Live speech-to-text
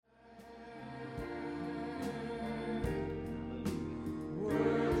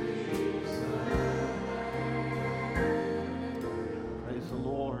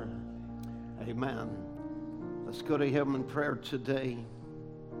Amen. Let's go to him in prayer today.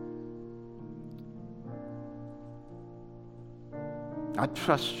 I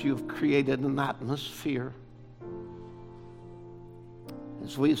trust you've created an atmosphere.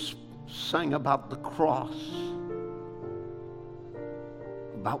 As we sang about the cross,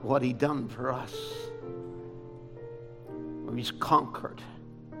 about what he done for us, where he's conquered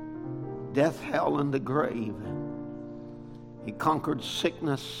death, hell, and the grave. He conquered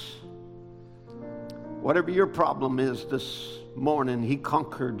sickness. Whatever your problem is this morning, he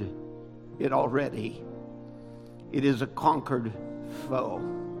conquered it already. It is a conquered foe.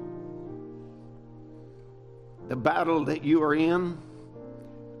 The battle that you are in,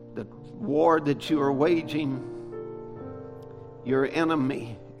 the war that you are waging, your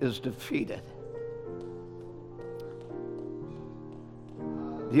enemy is defeated.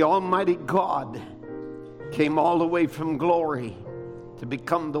 The Almighty God came all the way from glory to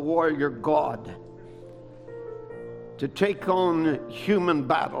become the warrior God, to take on human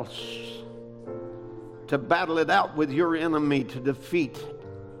battles, to battle it out with your enemy, to defeat.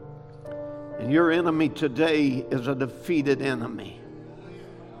 And your enemy today is a defeated enemy.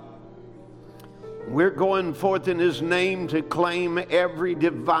 We're going forth in his name to claim every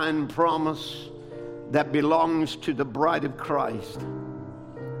divine promise that belongs to the bride of Christ.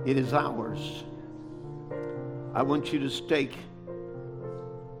 It is ours. I want you to stake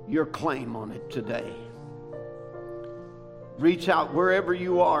your claim on it today. Reach out wherever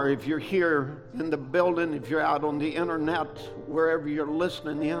you are. If you're here in the building, if you're out on the internet, wherever you're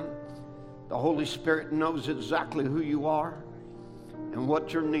listening in, the Holy Spirit knows exactly who you are and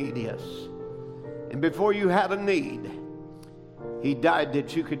what your need is. And before you had a need, he died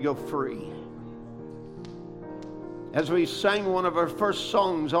that you could go free. As we sang one of our first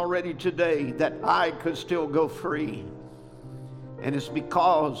songs already today, that I could still go free. And it's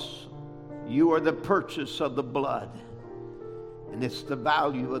because you are the purchase of the blood. And it's the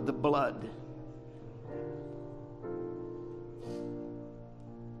value of the blood.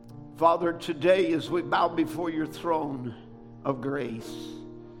 Father, today as we bow before your throne of grace,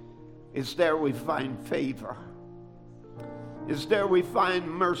 it's there we find favor. It's there we find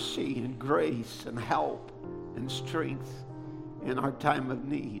mercy and grace and help and strength in our time of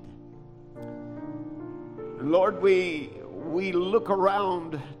need. And Lord, we look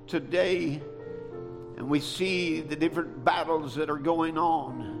around today and we see the different battles that are going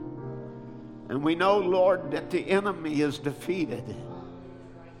on. And we know, Lord, that the enemy is defeated.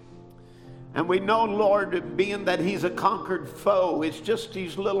 And we know, Lord, being that he's a conquered foe, it's just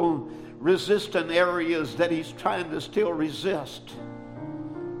these little resistant areas that he's trying to still resist.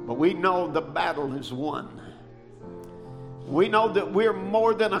 But we know the battle is won. We know that we're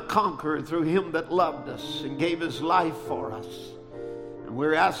more than a conqueror through him that loved us and gave his life for us. And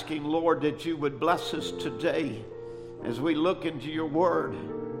we're asking, Lord, that you would bless us today as we look into your word,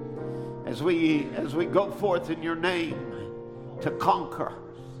 as we go forth in your name to conquer,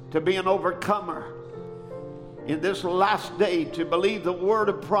 to be an overcomer in this last day, to believe the word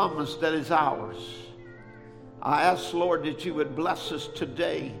of promise that is ours. I ask, Lord, that you would bless us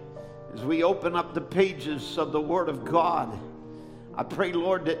today as we open up the pages of the word of God. I pray,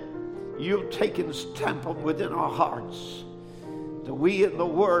 Lord, that you'll take and stamp them within our hearts, that we and the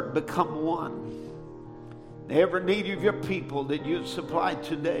word become one. Every need of your people that you supply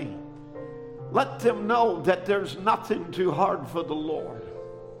today, let them know that there's nothing too hard for the Lord.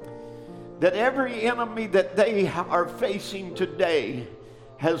 That every enemy that they are facing today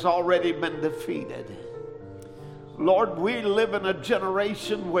has already been defeated. Lord, we live in a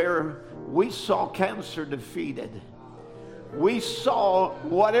generation where we saw cancer defeated. We saw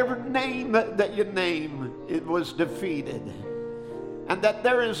whatever name that you name, it was defeated. And that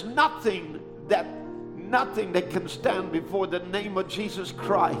there is nothing that can stand before the name of Jesus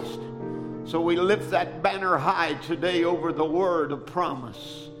Christ. So we lift that banner high today over the word of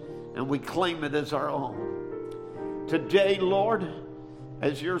promise, and we claim it as our own. Today, Lord,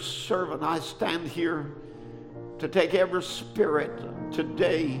 as your servant, I stand here to take every spirit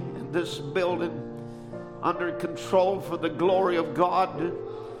today in this building under control for the glory of God.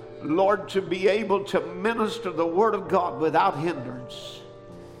 Lord, to be able to minister the word of God without hindrance.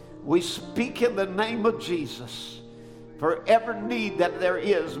 We speak in the name of Jesus for every need that there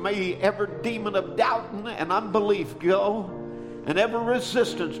is. May every demon of doubt and unbelief go, and every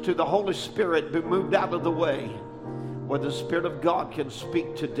resistance to the Holy Spirit be moved out of the way, where the Spirit of God can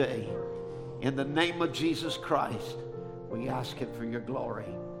speak today. In the name of Jesus Christ, we ask it for your glory.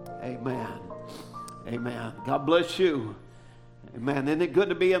 Amen. Amen. God bless you. Amen. Isn't it good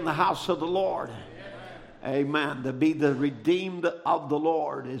to be in the house of the Lord? Amen. To be the redeemed of the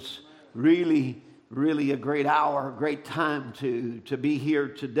Lord is really, really a great hour, a great time to be here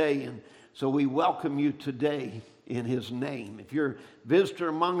today. And so we welcome you today in His name. If you're a visitor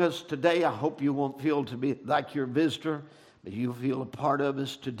among us today, I hope you won't feel to be like you're a visitor, but you feel a part of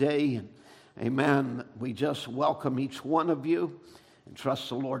us today. And amen. We just welcome each one of you and trust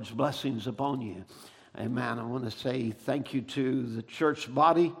the Lord's blessings upon you. Amen. I want to say thank you to the church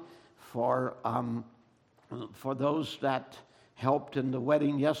body for those that helped in the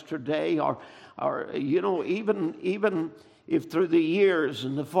wedding yesterday, or even if through the years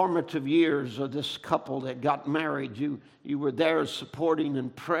and the formative years of this couple that got married, you were there supporting in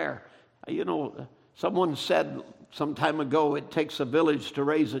prayer. Someone said some time ago, it takes a village to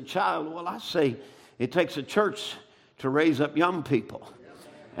raise a child. Well, I say it takes a church to raise up young people.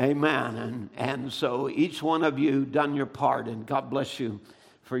 Amen. And so each one of you done your part, and God bless you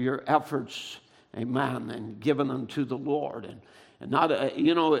for your efforts. Amen. And giving them to the Lord. And not,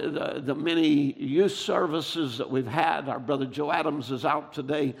 the many youth services that we've had. Our brother Joe Adams is out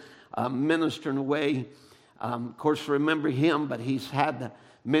today ministering away. Of course, remember him, but he's had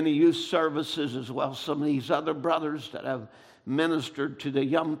many youth services as well. Some of these other brothers that have ministered to the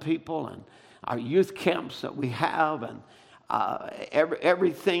young people, and our youth camps that we have, and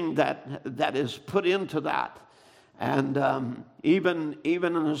everything that is put into that. And even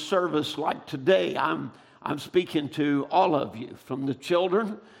in a service like today, I'm speaking to all of you, from the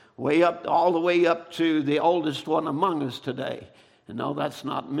children all the way up to the oldest one among us today. And no, that's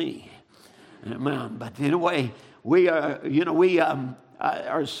not me. Amen. But anyway, we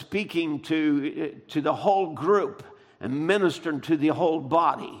are speaking to the whole group and ministering to the whole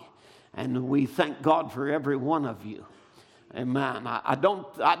body. And we thank God for every one of you. Amen. I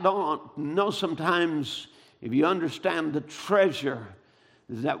don't know sometimes if you understand the treasure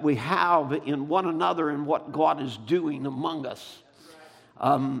that we have in one another and what God is doing among us.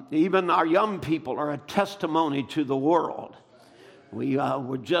 Even our young people are a testimony to the world. We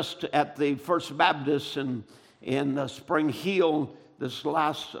were just at the First Baptist in Spring Hill this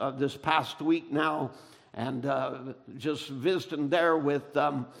past week now, and just visiting there with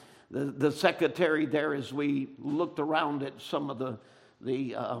the secretary there as we looked around at some of the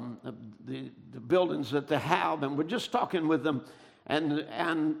buildings that they have, and we're just talking with them,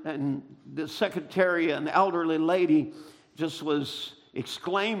 and the secretary, an elderly lady, just was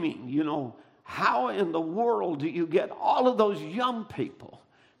exclaiming, how in the world do you get all of those young people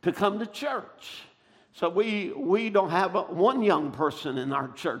to come to church? So we don't have one young person in our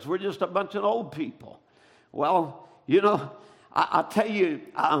church. We're just a bunch of old people. Well, I'll tell you,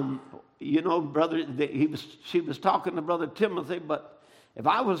 brother, she was talking to Brother Timothy, but if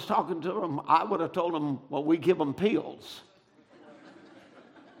I was talking to him, I would have told him, well, we give them pills.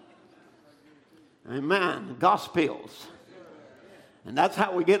 Amen. Gospels. And that's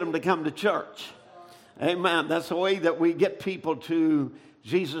how we get them to come to church. Amen. That's the way that we get people to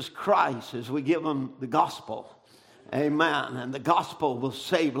Jesus Christ, is we give them the gospel. Amen. And the gospel will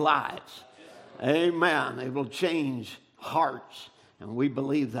save lives. Amen. It will change hearts. And we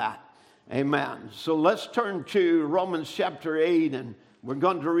believe that. Amen. So let's turn to Romans chapter 8, and we're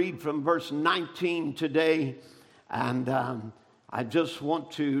going to read from verse 19 today. And I just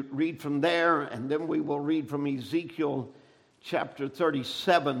want to read from there, and then we will read from Ezekiel chapter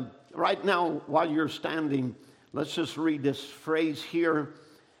 37. Right now, while you're standing, let's just read this phrase here.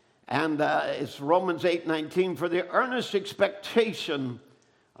 And it's Romans 8:19. For the earnest expectation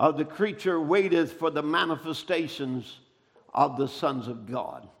of the creature waiteth for the manifestations of the sons of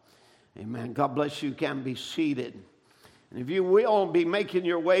God. Amen. God bless you. You can be seated. And if you will, be making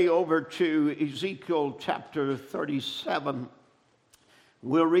your way over to Ezekiel chapter 37.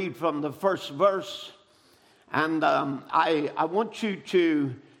 We'll read from the first verse. And I want you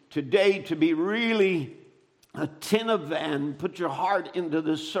today to be really attentive and put your heart into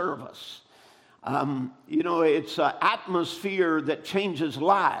this service. It's an atmosphere that changes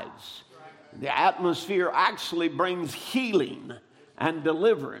lives. The atmosphere actually brings healing and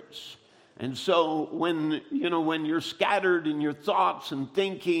deliverance. And so when you're scattered in your thoughts and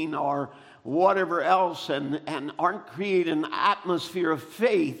thinking or whatever else, and aren't creating an atmosphere of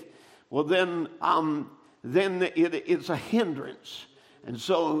faith, well then it's a hindrance. And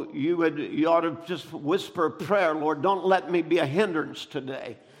so you ought to just whisper a prayer, Lord, don't let me be a hindrance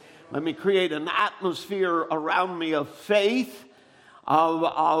today. Let me create an atmosphere around me of faith,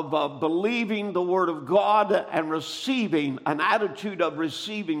 of believing the Word of God and receiving, an attitude of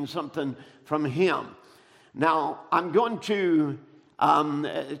receiving something from Him. Now, I'm going to kind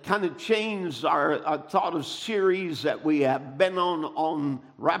of change our thought of series that we have been on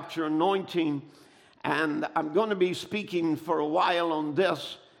Rapture Anointing. And I'm going to be speaking for a while on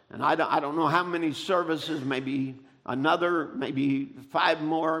this, And I don't know how many services, maybe another, maybe 5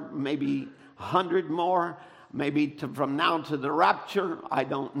 more, maybe 100 more, maybe from now to the rapture. I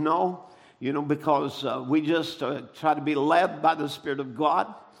don't know, because we just try to be led by the Spirit of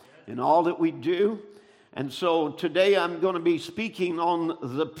God in all that we do. And so today I'm going to be speaking on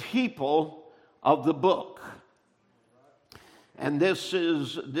the people of the book. And this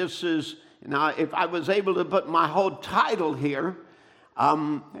is now, if I was able to put my whole title here,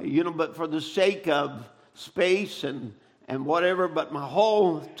 but for the sake of space and whatever, but my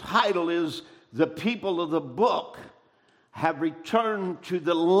whole title is The People of the Book Have Returned to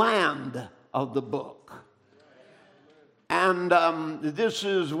the Land of the Book. And this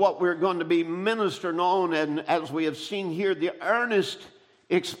is what we're going to be ministering on, and as we have seen here, the earnest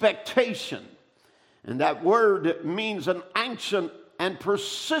expectation. And that word means an anxious and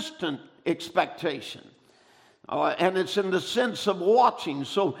persistent expectation. And it's in the sense of watching.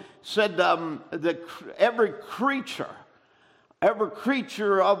 So said every creature of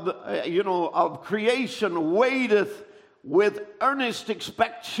creation waiteth with earnest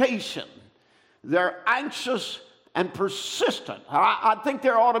expectation. They're anxious and persistent. I think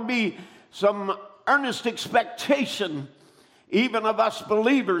there ought to be some earnest expectation even of us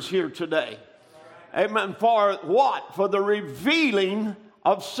believers here today. Amen. For what? For the revealing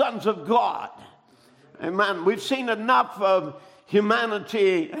of sons of God. Amen. We've seen enough of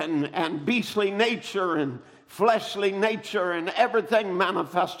humanity and beastly nature and fleshly nature and everything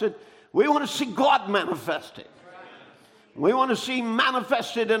manifested. We want to see God manifested. We want to see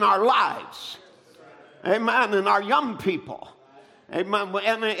manifested in our lives. Amen. In our young people. Amen.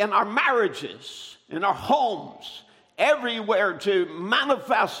 In our marriages, in our homes, everywhere to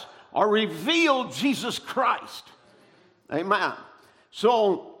manifest or reveal Jesus Christ. Amen.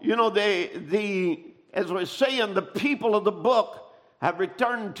 So, as we're saying, the people of the book have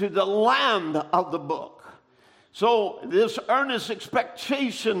returned to the land of the book. So this earnest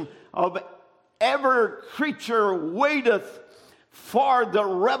expectation of every creature waiteth for the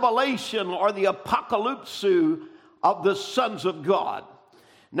revelation or the apocalypse of the sons of God.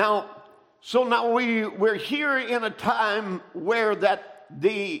 Now we're here in a time where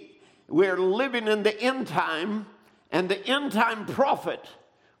we're living in the end time, and the end time prophet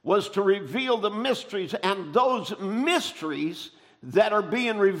was to reveal the mysteries, and those mysteries that are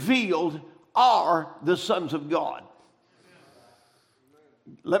being revealed are the sons of God.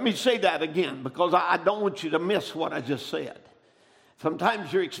 Let me say that again, because I don't want you to miss what I just said.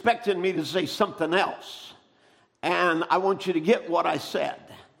 Sometimes you're expecting me to say something else, and I want you to get what I said.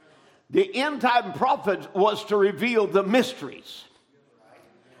 The end time prophet was to reveal the mysteries,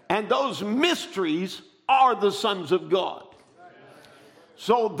 and those mysteries are the sons of God.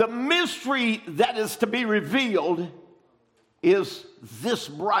 So the mystery that is to be revealed is this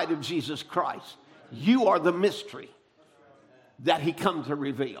bride of Jesus Christ. You are the mystery that he comes to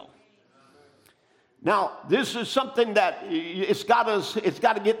reveal. Now, this is something that it's got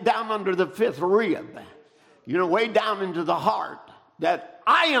to get down under the fifth rib, way down into the heart, that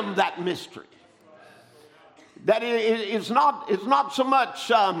I am that mystery. That it's not so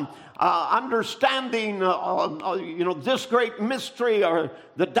much understanding, this great mystery or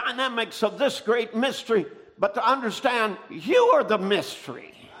the dynamics of this great mystery, but to understand you are the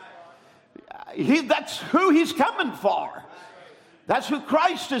mystery. That's who he's coming for. That's who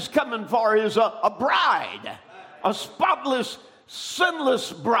Christ is coming for, is a bride, a spotless,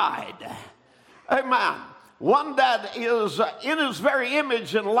 sinless bride. Amen. One that is in his very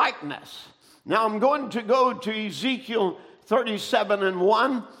image and likeness. Now I'm going to go to Ezekiel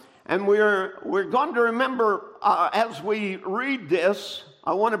 37:1, and we're going to remember as we read this.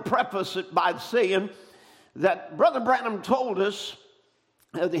 I want to preface it by saying that Brother Branham told us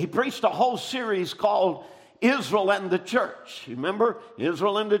that he preached a whole series called Israel and the Church. You remember?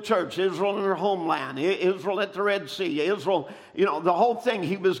 Israel and the church, Israel and her homeland, Israel at the Red Sea, Israel, the whole thing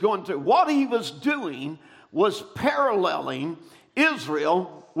he was going through. What he was doing was paralleling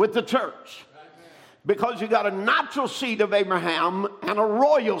Israel with the church. Because you got a natural seed of Abraham and a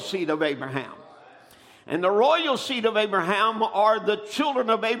royal seed of Abraham. And the royal seed of Abraham are the children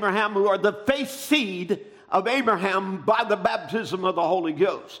of Abraham, who are the faith seed of Abraham by the baptism of the Holy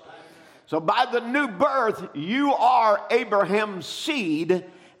Ghost. So by the new birth, you are Abraham's seed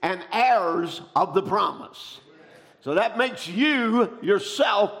and heirs of the promise. So that makes you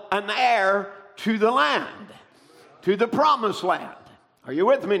yourself an heir to the land, to the promised land. Are you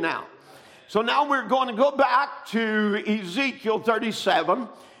with me now? So now we're going to go back to Ezekiel 37,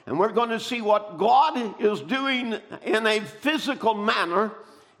 and we're going to see what God is doing in a physical manner,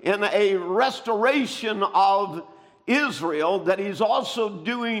 in a restoration of Israel that he's also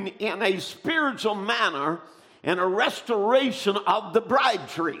doing in a spiritual manner in a restoration of the bride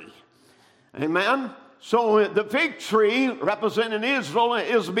tree. Amen? So the fig tree representing Israel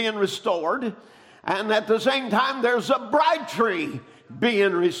is being restored, and at the same time there's a bride tree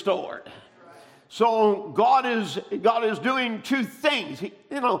being restored. So God is doing two things.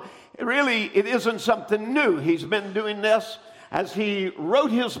 Really it isn't something new. He's been doing this as he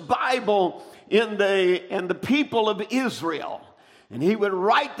wrote his Bible in the people of Israel. And he would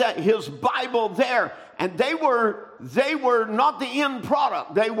write his Bible there, and they were not the end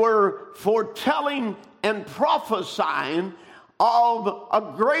product. They were foretelling and prophesying of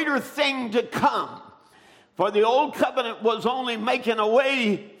a greater thing to come. For the old covenant was only making a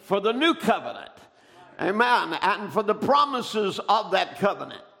way for the new covenant. Amen. And for the promises of that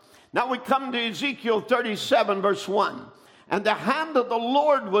covenant. Now we come to Ezekiel 37, verse 1. And the hand of the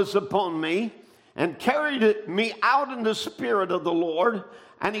Lord was upon me, and carried me out in the spirit of the Lord,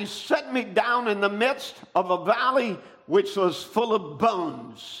 and he set me down in the midst of a valley which was full of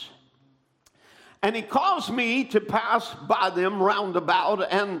bones. And he caused me to pass by them round about,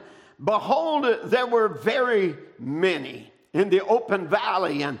 and behold, there were very many in the open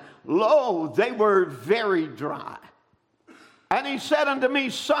valley, and lo, they were very dry. And he said unto me,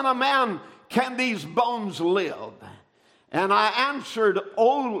 Son of man, can these bones live? And I answered,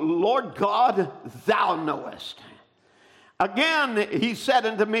 O Lord God, thou knowest. Again he said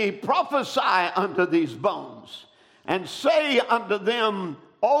unto me, Prophesy unto these bones, and say unto them,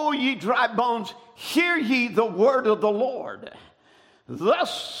 O ye dry bones, hear ye the word of the Lord.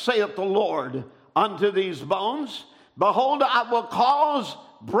 Thus saith the Lord unto these bones, Behold, I will cause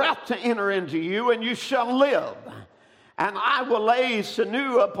breath to enter into you, and you shall live. And I will lay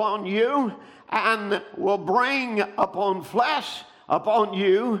sinew upon you, and will bring upon flesh upon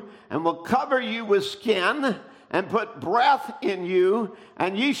you, and will cover you with skin, and put breath in you,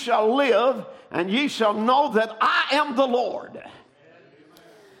 and ye shall live, and ye shall know that I am the Lord.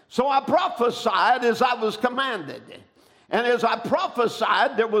 So I prophesied as I was commanded. And as I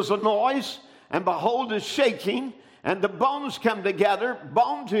prophesied, there was a noise, and behold, a shaking, and the bones come together,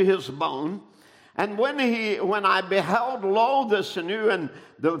 bone to his bone. And when I beheld, lo, the sinew and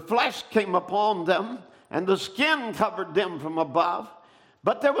the flesh came upon them, and the skin covered them from above,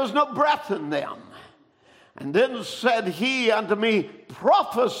 but there was no breath in them. And then said he unto me,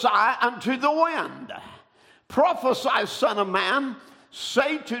 Prophesy unto the wind. Prophesy, son of man,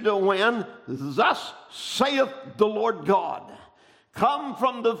 say to the wind, Thus saith the Lord God, Come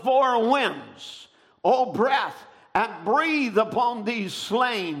from the four winds, O breath, and breathe upon these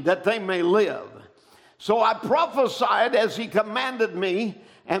slain, that they may live. So I prophesied as he commanded me,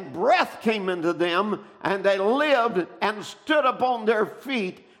 and breath came into them, and they lived and stood upon their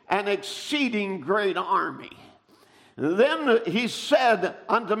feet, an exceeding great army. Then he said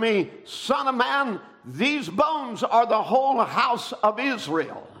unto me, Son of man, these bones are the whole house of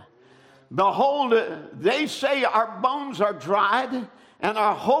Israel. Behold, they say our bones are dried, and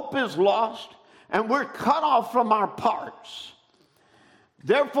our hope is lost, and we're cut off from our parts.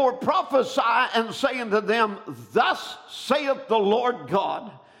 Therefore prophesy and say unto them, Thus saith the Lord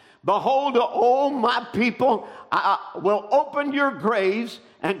God, Behold, O my people, I will open your graves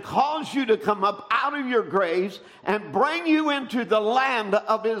and cause you to come up out of your graves and bring you into the land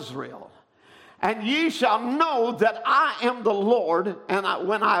of Israel. And ye shall know that I am the Lord, and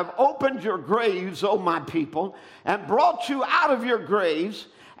when I have opened your graves, O my people, and brought you out of your graves,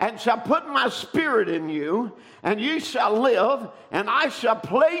 and shall put my spirit in you, and you shall live, and I shall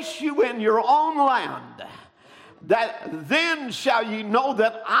place you in your own land. That then shall ye know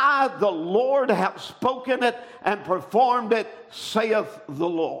that I, the Lord, have spoken it and performed it, saith the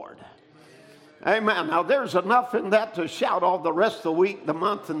Lord. Amen. Now there's enough in that to shout all the rest of the week, the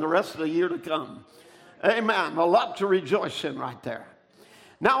month, and the rest of the year to come. Amen. A lot to rejoice in right there.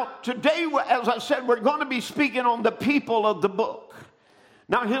 Now today, as I said, we're going to be speaking on the people of the book.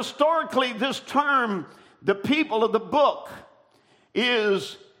 Now, historically, this term, the people of the book,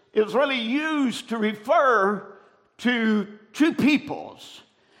 is really used to refer to two peoples,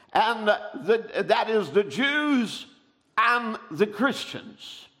 and that is the Jews and the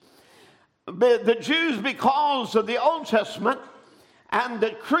Christians. The Jews because of the Old Testament, and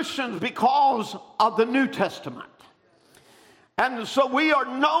the Christians because of the New Testament. And so we are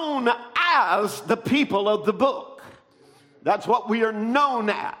known as the people of the book. That's what we are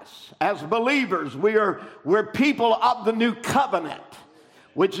known as believers. We're people of the new covenant,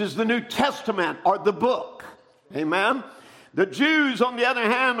 which is the New Testament or the book. Amen. The Jews, on the other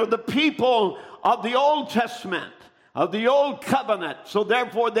hand, are the people of the Old Testament, of the old covenant. So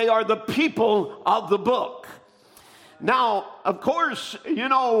therefore, they are the people of the book. Now, of course, you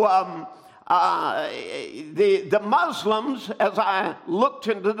know, the Muslims, as I looked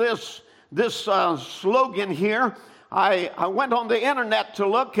into this slogan here, I went on the internet to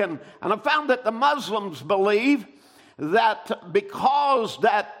look, and I found that the Muslims believe that because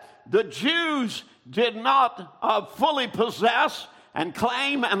that the Jews did not fully possess and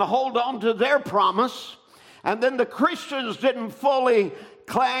claim and hold on to their promise, and then the Christians didn't fully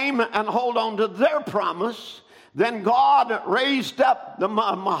claim and hold on to their promise, then God raised up the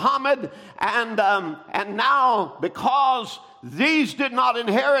Muhammad, and now because these did not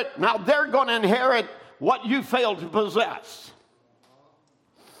inherit, now they're going to inherit what you failed to possess.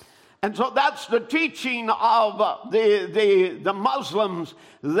 And so that's the teaching of the Muslims,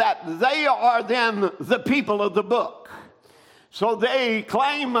 that they are then the people of the book. So they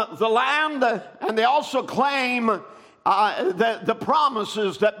claim the land, and they also claim the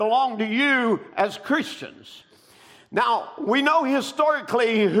promises that belong to you as Christians. Now, we know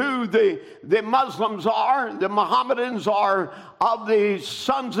historically who the Muslims are. The Mohammedans are of the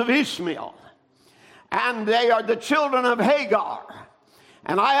sons of Ishmael, and they are the children of Hagar.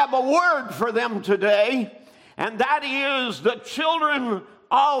 And I have a word for them today, and that is the children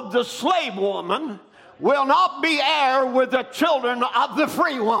of the slave woman will not be heir with the children of the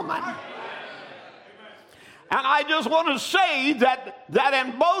free woman. And I just want to say that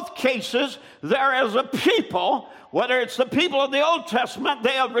in both cases, there is a people, whether it's the people of the Old Testament,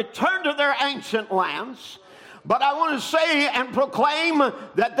 they have returned to their ancient lands. But I want to say and proclaim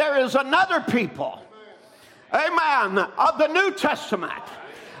that there is another people, amen, of the New Testament.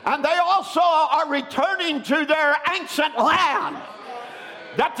 And they also are returning to their ancient land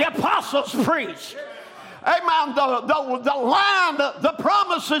that the apostles preached. Amen. The land, the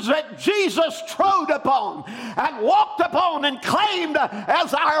promises that Jesus trod upon and walked upon and claimed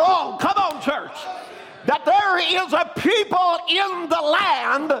as our own. Come on, church. That there is a people in the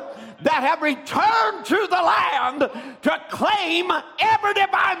land that have returned to the land to claim every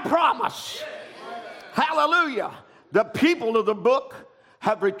divine promise. Hallelujah. The people of the book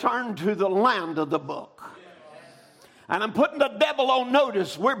have returned to the land of the book. And I'm putting the devil on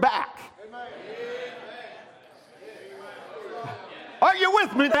notice. We're back. Are you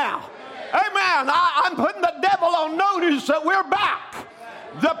with me now? Amen. I'm putting the devil on notice that we're back.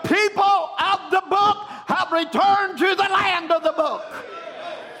 The people of the book have returned to the land of the book.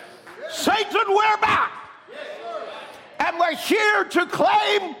 Satan, we're back. And we're here to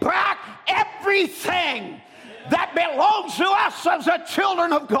claim back everything that belongs to us as the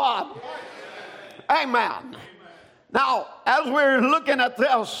children of God. Amen. Now, as we're looking at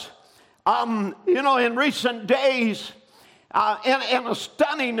this, you know, in recent days, in a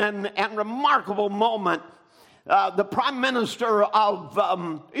stunning and remarkable moment, the Prime Minister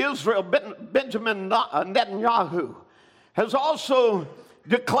of Israel, Benjamin Netanyahu, has also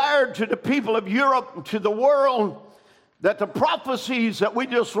declared to the people of Europe and to the world that the prophecies that we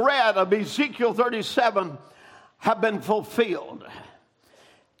just read of Ezekiel 37 have been fulfilled.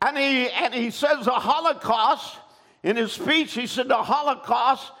 And he says the Holocaust, in his speech, he said the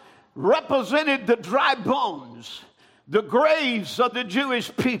Holocaust represented the dry bones, the graves of the Jewish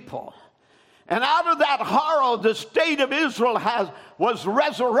people. And out of that horror, the state of Israel was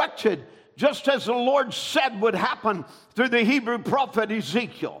resurrected, just as the Lord said would happen through the Hebrew prophet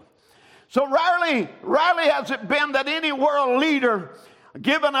Ezekiel. So rarely has it been that any world leader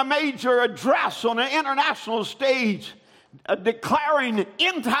given a major address on an international stage declaring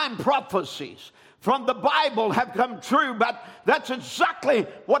end-time prophecies from the Bible have come true, but that's exactly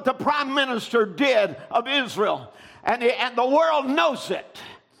what the Prime Minister did of Israel. And the world knows it.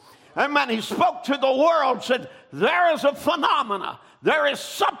 Amen. He spoke to the world, said, there is a phenomena. There is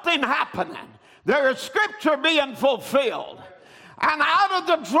something happening. There is scripture being fulfilled. And out of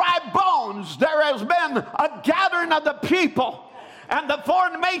the dry bones, there has been a gathering of the people and the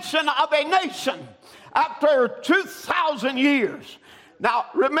formation of a nation after 2,000 years. Now,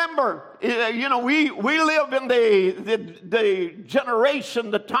 remember, you know, we live in the generation,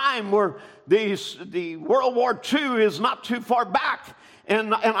 the time where the World War II is not too far back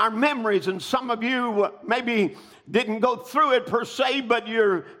in our memories. And some of you maybe didn't go through it per se, but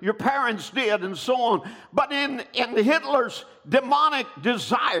your parents did and so on. But in Hitler's demonic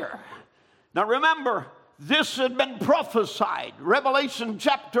desire. Now, remember, this had been prophesied. Revelation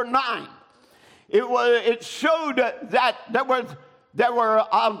chapter 9. It showed that there were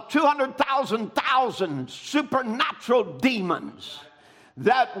 200,000 supernatural demons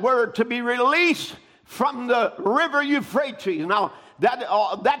that were to be released from the river Euphrates. Now,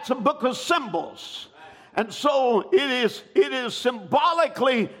 that's a book of symbols. And so it is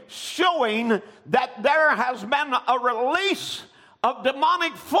symbolically showing that there has been a release of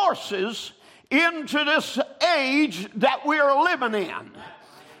demonic forces into this age that we are living in.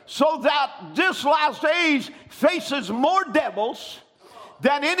 So that this last age faces more devils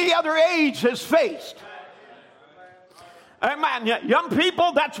than any other age has faced. Amen. Young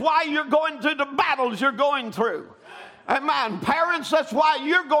people, that's why you're going through the battles you're going through. Amen. Parents, that's why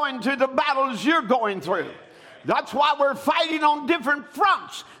you're going through the battles you're going through. That's why we're fighting on different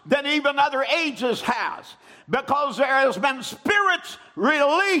fronts than even other ages has. Because there has been spirits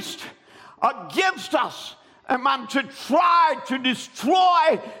released against us, amen, to try to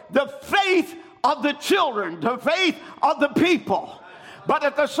destroy the faith of the children, the faith of the people. But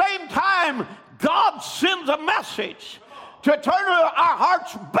at the same time, God sends a message to turn our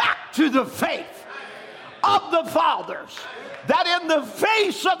hearts back to the faith of the fathers. That in the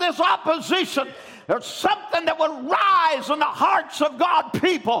face of this opposition, there's something that will rise in the hearts of God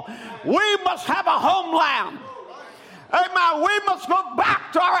people. We must have a homeland. Amen. We must go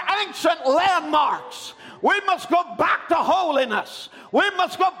back to our ancient landmarks. We must go back to holiness. We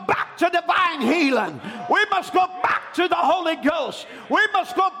must go back to divine healing. We must go back to the Holy Ghost. We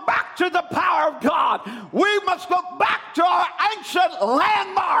must go back to the power of God. We must go back to our ancient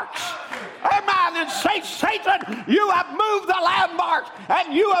landmarks. Amen. And say, Satan, you have moved the landmarks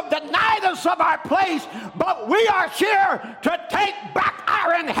and you have denied us of our place, but we are here to take back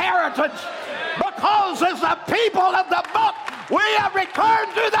our inheritance. Because as the people of the book, we have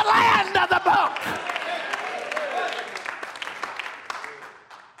returned to the land of the book.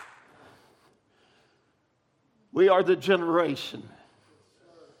 We are the generation.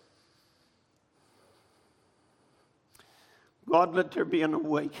 God, let there be an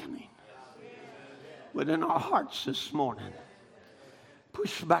awakening within our hearts this morning.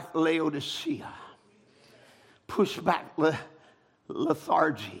 Push back Laodicea. Push back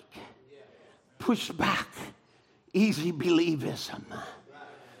lethargic. Push back easy believism.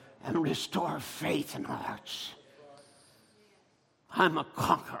 And restore faith in our hearts. I'm a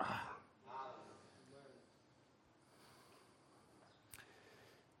conqueror.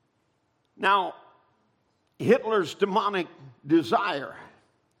 Now, Hitler's demonic desire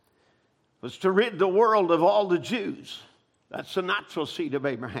was to rid the world of all the Jews. That's the natural seed of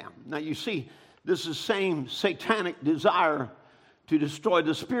Abraham. Now, you see, this is the same satanic desire to destroy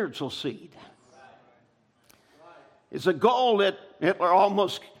the spiritual seed. It's a goal that Hitler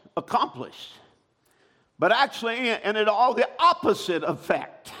almost accomplished. But actually, and it all the opposite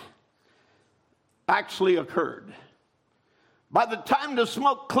effect actually occurred. By the time the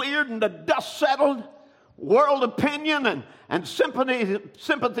smoke cleared and the dust settled, world opinion and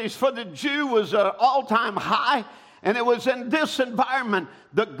sympathies for the Jew was at an all-time high. And it was in this environment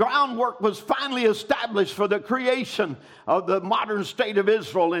the groundwork was finally established for the creation of the modern state of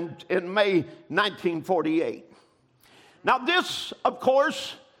Israel in May 1948. Now this, of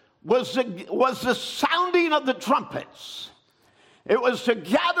course, was the sounding of the trumpets. It was to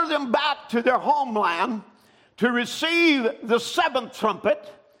gather them back to their homeland to receive the seventh trumpet,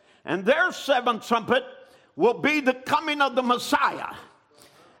 and their seventh trumpet will be the coming of the Messiah.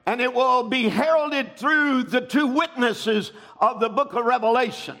 And it will be heralded through the two witnesses of the book of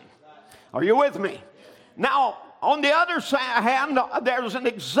Revelation. Are you with me? Now, on the other hand, there's an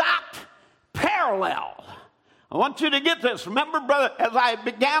exact parallel. I want you to get this. Remember, brother, as I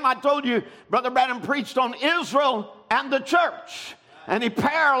began, I told you Brother Branham preached on Israel and the church. And he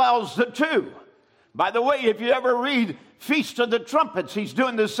parallels the two. By the way, if you ever read Feast of the Trumpets, he's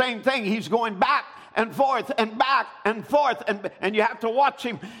doing the same thing. He's going back and forth and back and forth. And you have to watch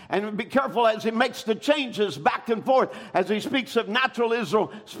him and be careful as he makes the changes back and forth as he speaks of natural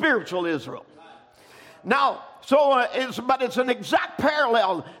Israel, spiritual Israel. Now, but it's an exact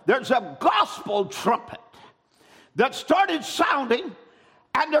parallel. There's a gospel trumpet that started sounding,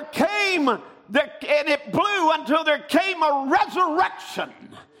 and and it blew until there came a resurrection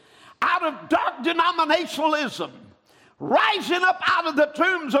out of dark denominationalism, rising up out of the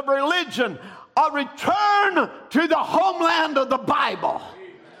tombs of religion, a return to the homeland of the Bible.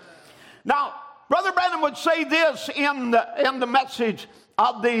 Now, Brother Branham would say this in the message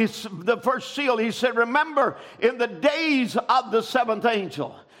of the first seal. He said, remember, in the days of the seventh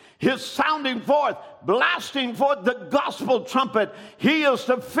angel, his sounding forth, blasting forth the gospel trumpet, he is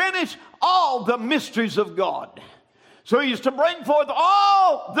to finish all the mysteries of God. So he used to bring forth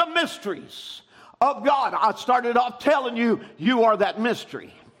all the mysteries of God. I started off telling you, you are that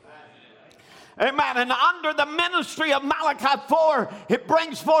mystery. Amen. And under the ministry of Malachi 4, it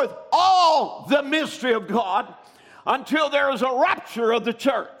brings forth all the mystery of God until there is a rapture of the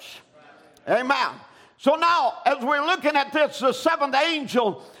church. Amen. So now, as we're looking at this, the seventh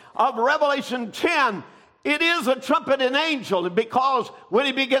angel of Revelation 10, it is a trumpeting angel, because when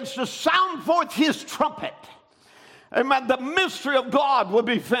he begins to sound forth his trumpet, amen, the mystery of God will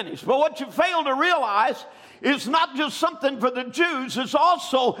be finished. But what you fail to realize is not just something for the Jews, it's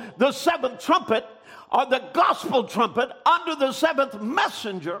also the seventh trumpet, or the gospel trumpet, under the seventh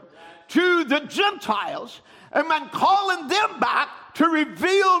messenger to the Gentiles, amen, calling them back to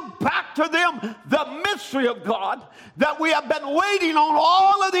reveal back to them the mystery of God that we have been waiting on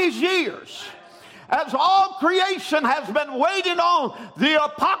all of these years. As all creation has been waiting on the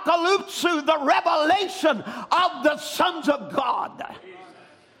apocalypse, the revelation of the sons of God.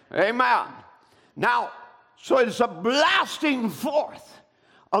 Amen. Now, so it's a blasting forth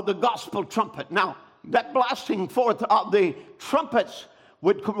of the gospel trumpet. Now, that blasting forth of the trumpets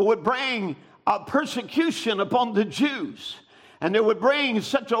would bring persecution upon the Jews. And it would bring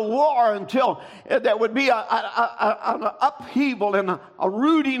such a war until there would be an upheaval and a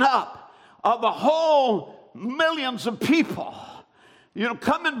rooting up of the whole millions of people. You know,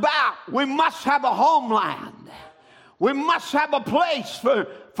 coming back, we must have a homeland. We must have a place for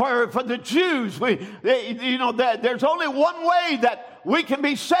the Jews. There's only one way that we can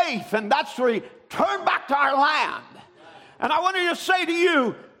be safe, and that's to return back to our land. And I want to say to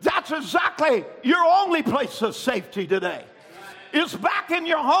you, that's exactly your only place of safety today. It's back in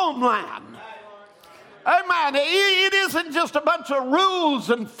your homeland. Amen. It isn't just a bunch of rules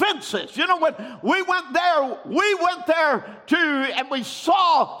and fences. You know, when we went there and we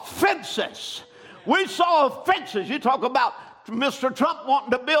saw fences. We saw fences. You talk about Mr. Trump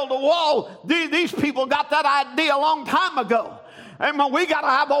wanting to build a wall. These people got that idea a long time ago. Amen. We got to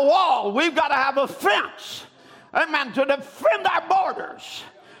have a wall. We've got to have a fence. Amen. To defend our borders.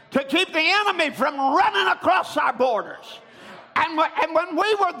 To keep the enemy from running across our borders. And when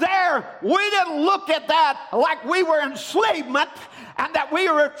we were there, we didn't look at that like we were enslavement and that we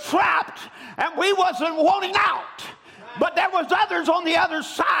were trapped and we wasn't wanting out. But there was others on the other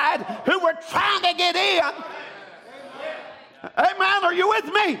side who were trying to get in. Amen. Are you with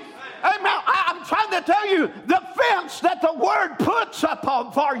me? Amen. I'm trying to tell you, the fence that the Word puts up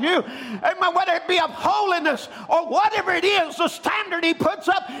on for you, amen, whether it be of holiness or whatever it is, the standard He puts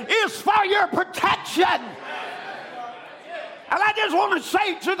up is for your protection. And I just want to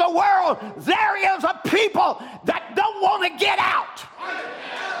say to the world, there is a people that don't want to get out.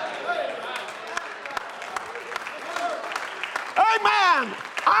 Amen.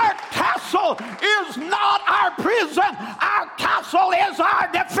 Our castle is not our prison. Our castle is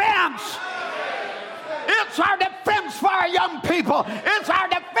our defense. It's our defense for our young people. It's our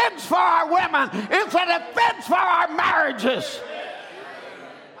defense for our women. It's a defense for our marriages.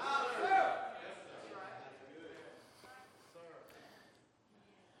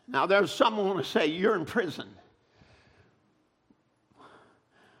 Now, there's some who want to say, you're in prison.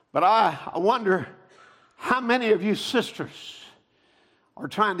 But I wonder how many of you sisters are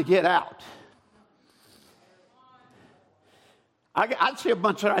trying to get out. I'd see a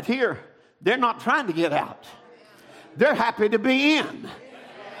bunch right here. They're not trying to get out. They're happy to be in.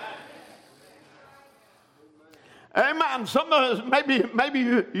 Amen. Some of us,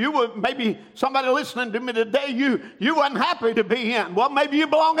 maybe somebody listening to me today, you wasn't happy to be in. Well, maybe you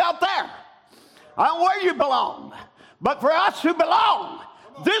belong out there. I don't know where you belong. But for us who belong,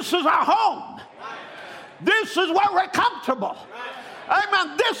 this is our home. This is where we're comfortable.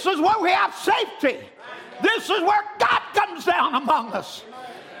 Amen. This is where we have safety. This is where God comes down among us.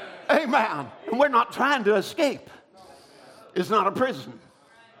 Amen. And we're not trying to escape. It's not a prison.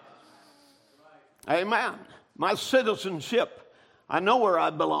 Amen. My citizenship, I know where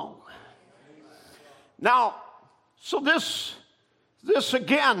I belong. Now, so this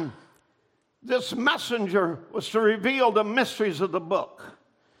again, this messenger was to reveal the mysteries of the book.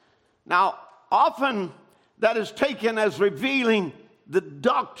 Now, often that is taken as revealing the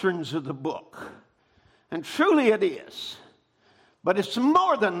doctrines of the book. And truly it is. But it's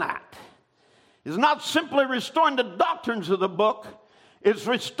more than that. It's not simply restoring the doctrines of the book. It's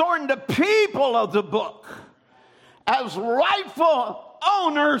restoring the people of the book as rightful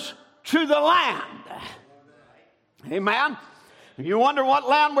owners to the land. Amen? If you wonder what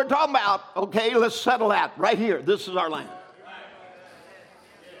land we're talking about, okay, let's settle that right here. This is our land.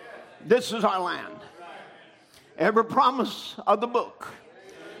 This is our land. Every promise of the book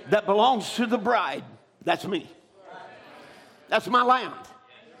that belongs to the bride, that's me. That's my land.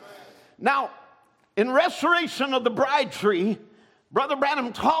 Now, in restoration of the bride tree, Brother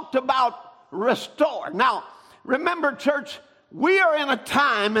Branham talked about restore. Now, remember, church, we are in a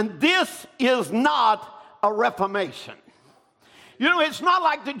time, and this is not a reformation. You know, it's not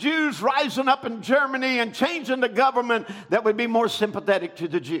like the Jews rising up in Germany and changing the government that would be more sympathetic to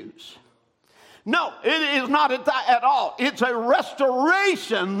the Jews. No, it is not at all. It's a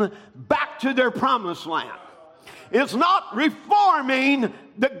restoration back to their promised land. It's not reforming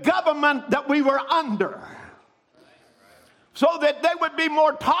the government that we were under, so that they would be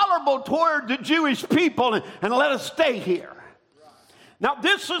more tolerable toward the Jewish people and let us stay here. Now,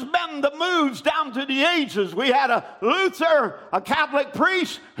 this has been the moves down to the ages. We had a Luther, a Catholic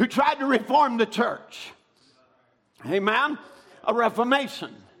priest, who tried to reform the church. Amen? A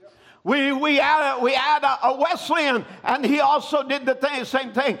Reformation. We had a Wesleyan, and he also did the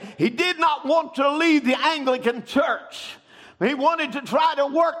same thing. He did not want to leave the Anglican church. He wanted to try to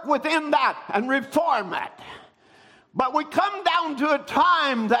work within that and reform it. But we come down to a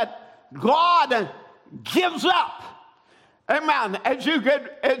time that God gives up. Amen. As you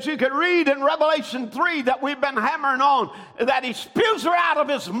could read in Revelation 3 that we've been hammering on, that he spews her out of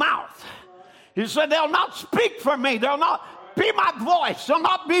his mouth. He said, they'll not speak for me. They'll not be my voice. They'll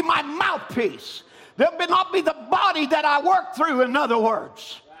not be my mouthpiece. They'll not be the body that I work through, in other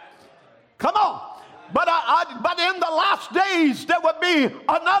words. Come on. But in the last days, there would be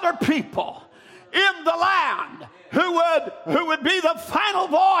another people in the land who would be the final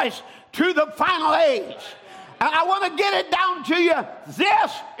voice to the final age. And I want to get it down to you.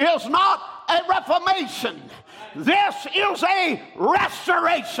 This is not a reformation. This is a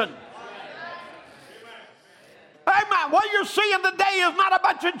restoration. Amen. What you're seeing today is not a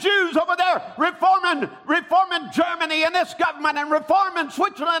bunch of Jews over there reforming Germany and this government, and reforming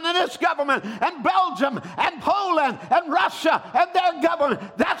Switzerland and this government, and Belgium and Poland and Russia and their government.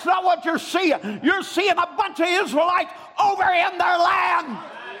 That's not what you're seeing. You're seeing a bunch of Israelites over in their land.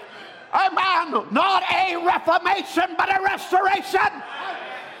 Amen. Not a reformation, but a restoration.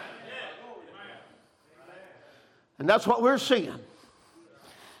 And that's what we're seeing.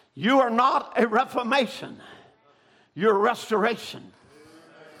 You are not a reformation. You're a restoration.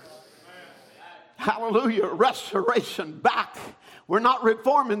 Hallelujah. Restoration back. We're not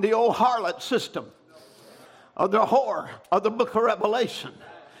reforming the old harlot system of the whore of the book of Revelation.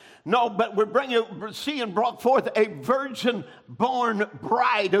 No, but we're seeing brought forth a virgin-born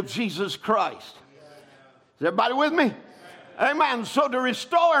bride of Jesus Christ. Is everybody with me? Amen. So to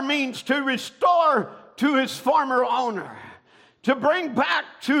restore means to restore to his former owner, to bring back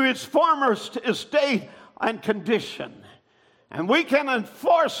to his former estate and condition. And we can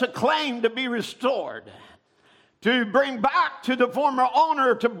enforce a claim to be restored, to bring back to the former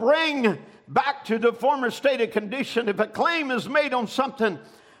owner, to bring back to the former state of condition. If a claim is made on something,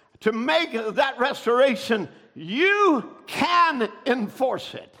 to make that restoration, you can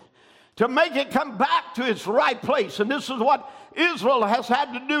enforce it, to make it come back to its right place. And this is what Israel has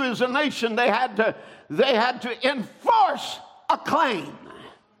had to do as a nation. They had to enforce a claim.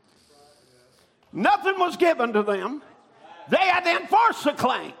 Nothing was given to them. They had to enforce a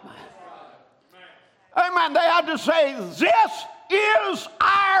claim. Amen. They had to say, this is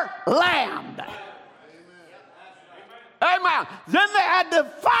our land. Amen. Then they had to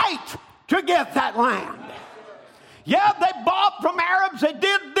fight to get that land. Yeah, they bought from Arabs. They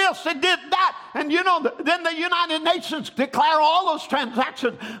did this, they did that. And you know, then the United Nations declare all those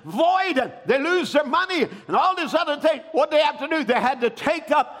transactions void, and they lose their money and all this other thing. What did they have to do? They had to take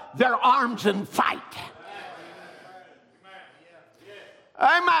up their arms and fight.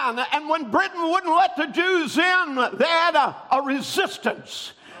 Amen. And when Britain wouldn't let the Jews in, they had a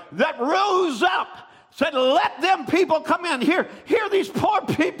resistance that rose up, said, let them people come in. Here these poor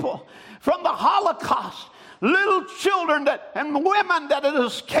people from the Holocaust, little children and women that had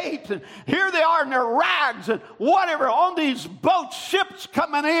escaped, and here they are in their rags and whatever on these boats, ships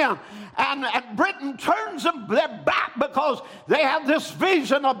coming in, and Britain turns them their back because they have this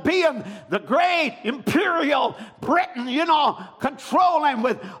vision of being the great imperial Britain, you know, controlling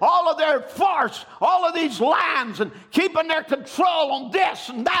with all of their force all of these lands and keeping their control on this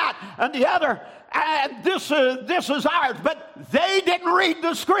and that and the other, and this is ours. But they didn't read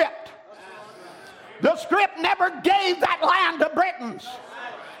the script. The script never gave that land to Britons.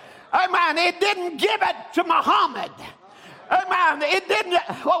 Amen. It didn't give it to Muhammad. Amen. It didn't,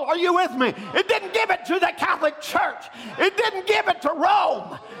 well, are you with me? It didn't give it to the Catholic Church. It didn't give it to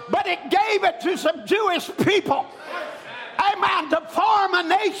Rome. But it gave it to some Jewish people. Amen. To form a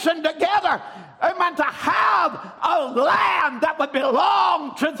nation together. Amen. To have a land that would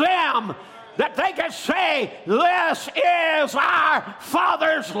belong to them. That they could say, this is our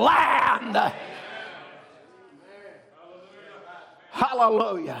father's land.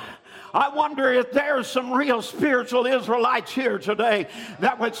 Hallelujah. I wonder if there's some real spiritual Israelites here today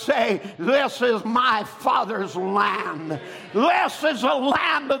that would say, this is my Father's land. This is the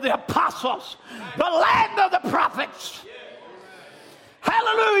land of the apostles, the land of the prophets.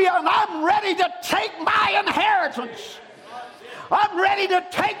 Hallelujah. And I'm ready to take my inheritance. I'm ready to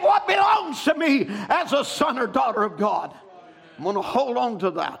take what belongs to me as a son or daughter of God. I'm going to hold on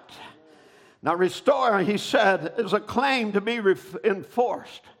to that. Now, restore, he said, is a claim to be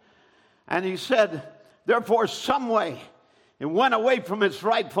enforced. And he said, therefore, some way it went away from its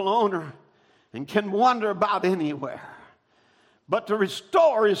rightful owner and can wander about anywhere. But to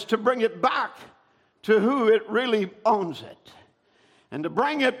restore is to bring it back to who it really owns it. And to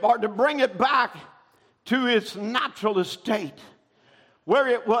bring it back to its natural estate, where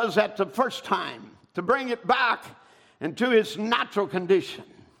it was at the first time. To bring it back into its natural condition.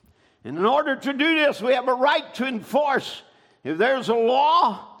 And in order to do this, we have a right to enforce, if there's a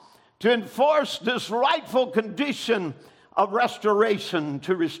law, to enforce this rightful condition of restoration,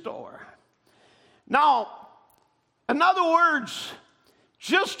 to restore. Now, in other words,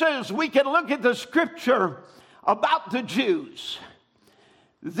 just as we can look at the scripture about the Jews,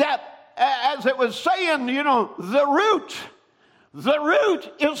 that as it was saying, you know, the root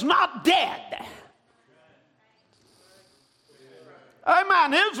is not dead.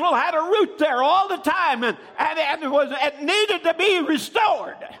 Amen. Israel had a root there all the time, and it needed to be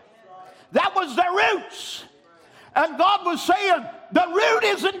restored. That was their roots. And God was saying, the root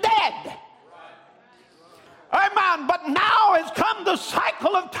isn't dead. Amen. But now has come the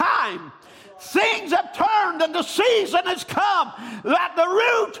cycle of time. Things have turned and the season has come that the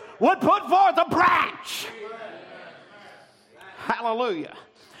root would put forth a branch. Hallelujah.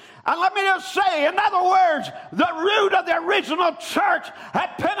 And let me just say, in other words, the root of the original church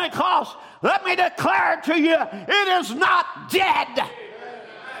at Pentecost, let me declare to you, it is not dead.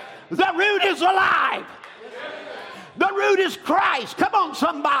 The root is alive. The root is Christ. Come on,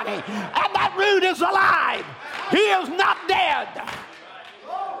 somebody. And that root is alive. He is not dead.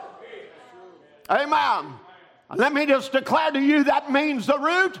 Amen. Let me just declare to you, that means the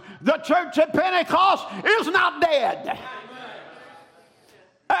root, the church at Pentecost, is not dead.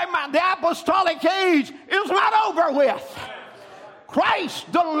 Amen. The apostolic age is not over with.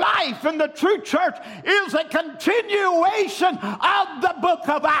 Christ, the life in the true church, is a continuation of the book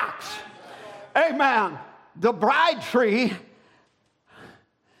of Acts. Amen. The bride tree,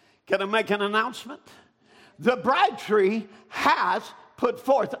 can I make an announcement? The bride tree has put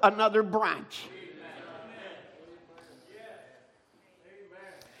forth another branch.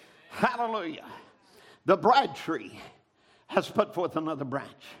 Hallelujah. The bride tree has put forth another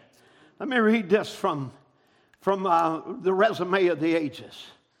branch. Let me read this from the resume of the ages.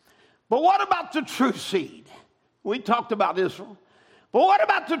 But what about the true seed? We talked about Israel. But what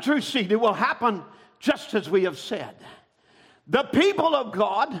about the true seed? It will happen just as we have said. The people of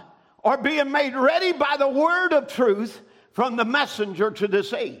God are being made ready by the word of truth from the messenger to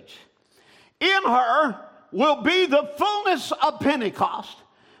this age. In her will be the fullness of Pentecost,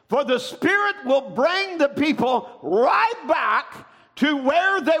 for the Spirit will bring the people right back to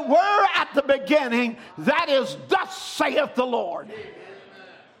where they were at the beginning. That is, thus saith the Lord. Amen.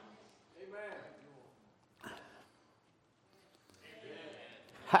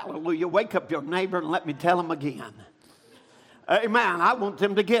 Hallelujah. Wake up your neighbor and let me tell him again. Amen. I want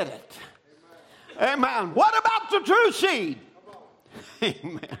them to get it. Amen. What about the true seed?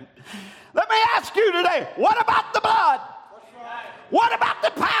 Amen. Let me ask you today, what about the blood? What about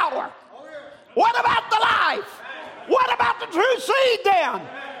the power? What about the life? What about the true seed then?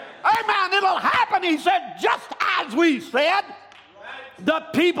 Amen. It'll happen, he said, just as we said. The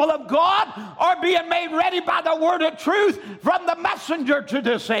people of God are being made ready by the word of truth from the messenger to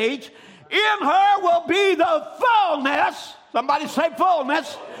this age. In her will be the fullness. Somebody say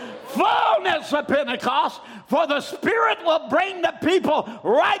fullness. Fullness of Pentecost. For the Spirit will bring the people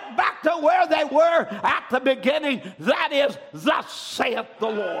right back to where they were at the beginning. That is, thus saith the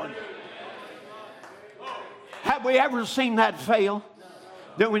Lord. Have we ever seen that fail?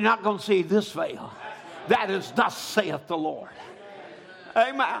 Then we're not going to see this fail. That is, thus saith the Lord.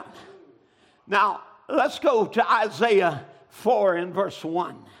 Amen. Now, let's go to Isaiah 4 and verse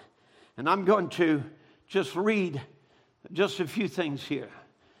 1. And I'm going to just read just a few things here.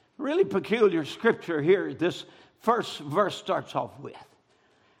 Really peculiar scripture here. This first verse starts off with.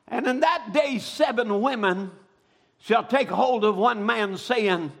 And in that day 7 women shall take hold of one man,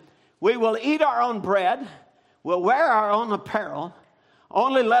 saying, we will eat our own bread, we'll wear our own apparel,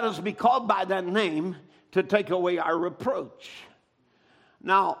 only let us be called by that name to take away our reproach.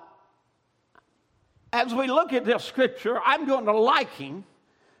 Now, as we look at this scripture, I'm going to liken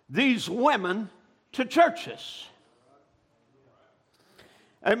these women to churches.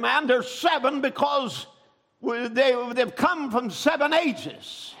 Amen. There's 7 because they've come from 7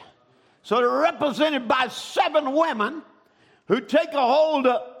 ages. So they're represented by 7 women who take a hold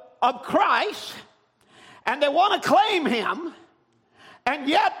of Christ, and they want to claim him and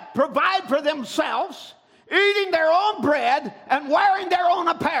yet provide for themselves, eating their own bread and wearing their own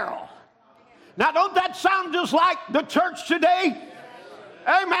apparel. Now, don't that sound just like the church today?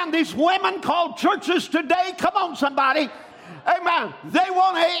 Amen. These women called churches today, come on somebody. Amen. They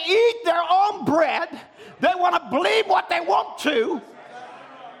want to eat their own bread. They want to believe what they want to.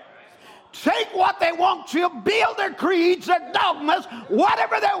 Take what they want to, build their creeds, their dogmas,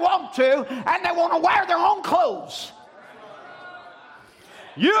 whatever they want to, and they want to wear their own clothes.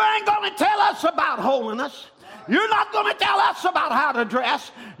 You ain't going to tell us about holiness. You're not going to tell us about how to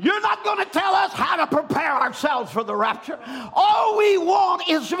dress. You're not going to tell us how to prepare ourselves for the rapture. All we want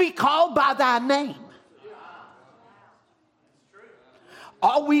is to be called by thy name.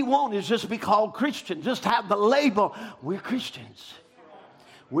 All we want is just to be called Christian. Just have the label, we're Christians.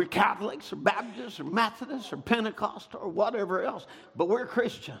 We're Catholics or Baptists or Methodists or Pentecostal or whatever else. But we're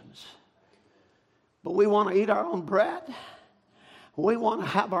Christians. But we want to eat our own bread. We want to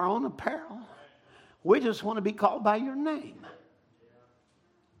have our own apparel. We just want to be called by your name.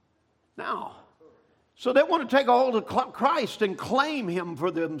 Now, so they want to take a hold of Christ and claim him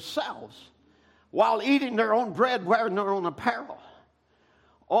for themselves while eating their own bread, wearing their own apparel.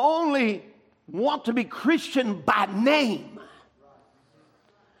 Only want to be Christian by name,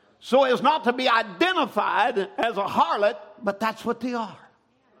 so as not to be identified as a harlot, but that's what they are.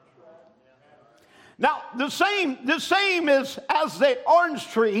 Now, the same is as the orange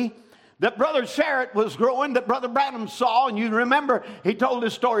tree that Brother Sherritt was growing, that Brother Branham saw, and you remember he told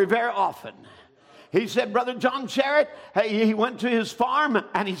this story very often. He said, Brother John Sherritt, he went to his farm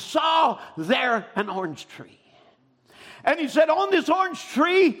and he saw there an orange tree. And he said, on this orange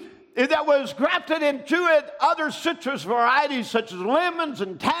tree that was grafted into it other citrus varieties such as lemons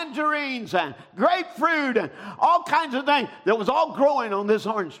and tangerines and grapefruit and all kinds of things that was all growing on this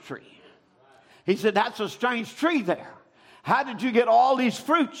orange tree. He said, that's a strange tree there. How did you get all these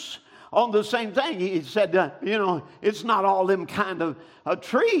fruits on the same thing? He said, it's not all them kind of a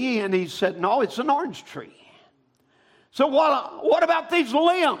tree. And he said, no, it's an orange tree. So what about these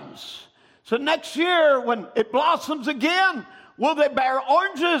limbs? So next year when it blossoms again, will they bear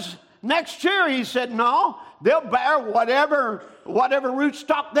oranges next year? He said, no, they'll bear whatever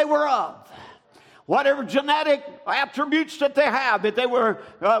rootstock they were of. Whatever genetic attributes that they have. If they were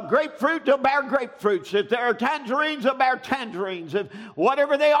grapefruit, they'll bear grapefruits. If they're tangerines, they'll bear tangerines. If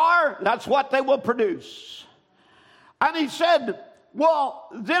whatever they are, that's what they will produce. And he said, well,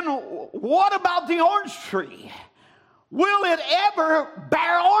 then what about the orange tree? Will it ever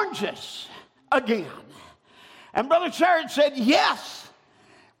bear oranges again? And Brother Sherritt said, yes,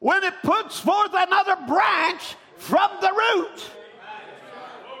 when it puts forth another branch from the root.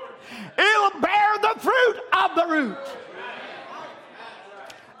 It'll bear the fruit of the root.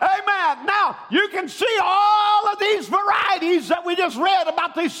 Amen. Now, you can see all of these varieties that we just read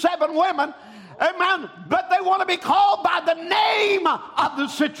about these 7 women. Amen. But they want to be called by the name of the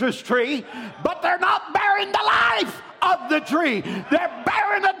citrus tree, but they're not bearing the life of the tree. They're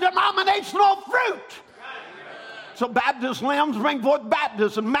bearing a denominational fruit. So Baptist limbs bring forth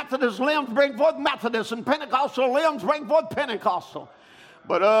Baptist, and Methodist limbs bring forth Methodist, and Pentecostal limbs bring forth Pentecostal.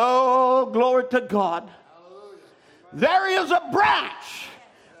 But oh, glory to God. There is a branch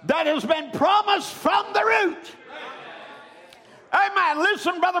that has been promised from the root. Amen.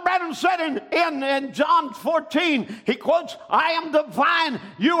 Listen, Brother Branham said in John 14, he quotes, I am the vine,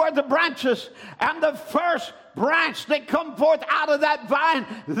 you are the branches. And the first branch that come forth out of that vine,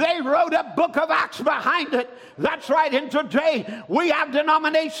 they wrote a book of Acts behind it. That's right. And today we have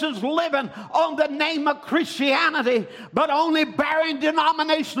denominations living on the name of Christianity, but only bearing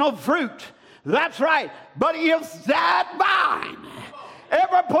denominational fruit. That's right. But if that vine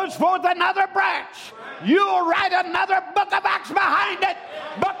ever puts forth another branch, you'll write another book of Acts behind it,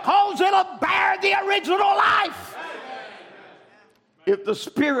 because it'll bear the original life. If the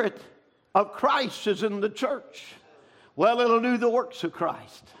Spirit of Christ is in the church, well, it'll do the works of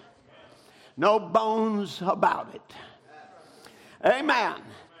Christ. No bones about it. Amen.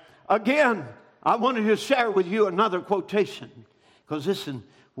 Again, I wanted to share with you another quotation, because this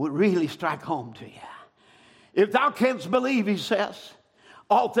would really strike home to you. If thou canst believe, he says,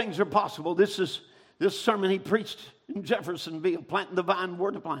 all things are possible. This sermon he preached in Jeffersonville, planting the vine,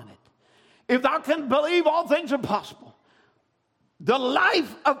 word to plant it. If thou canst believe, all things are possible. The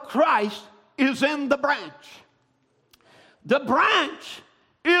life of Christ is in the branch. The branch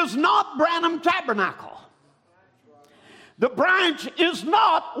is not Branham Tabernacle. The branch is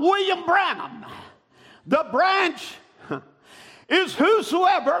not William Branham. The branch is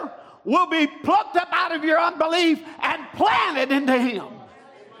whosoever will be plucked up out of your unbelief and planted into him.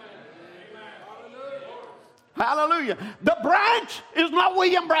 Hallelujah. The branch is not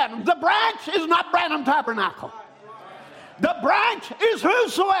William Branham. The branch is not Branham Tabernacle. The branch is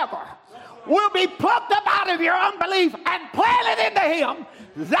whosoever will be plucked up out of your unbelief and planted into him.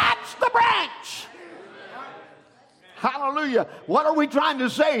 That's the branch. Hallelujah. What are we trying to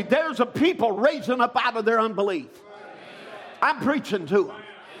say? There's a people raising up out of their unbelief. I'm preaching to them.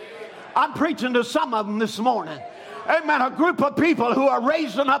 I'm preaching to some of them this morning. Amen. A group of people who are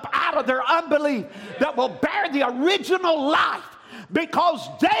raising up out of their unbelief that will bear the original life because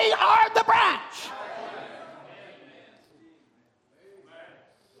they are the branch.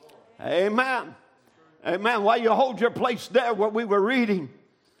 Amen. Amen. While you hold your place there where we were reading,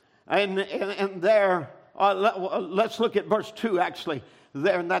 and there, let's look at verse 2 actually,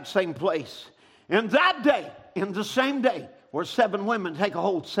 there in that same place. In that day, in the same day, where 7 women take a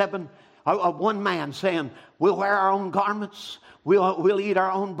hold, 7 of one man saying, we'll wear our own garments, we'll eat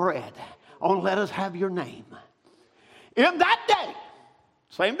our own bread. Oh, let us have your name. In that day,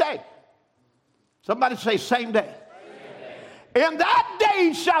 same day. Somebody say same day. In that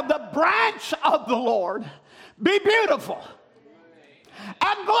day shall the branch of the Lord be beautiful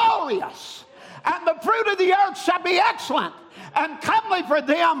and glorious, and the fruit of the earth shall be excellent and comely for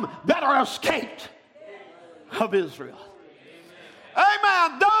them that are escaped of Israel.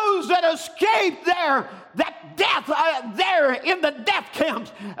 Amen. Those that escaped there, that death there in the death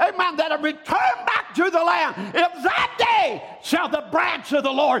camps, amen, that have returned back to the land. In that day shall the branch of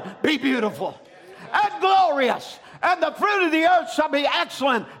the Lord be beautiful and glorious, and the fruit of the earth shall be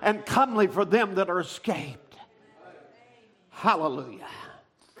excellent and comely for them that are escaped. Hallelujah.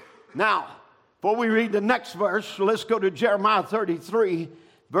 Now, before we read the next verse, let's go to Jeremiah 33,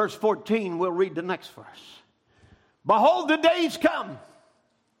 verse 14. We'll read the next verse. Behold, the days come.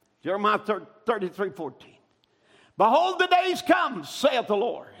 Jeremiah 33, 14. Behold, the days come, saith the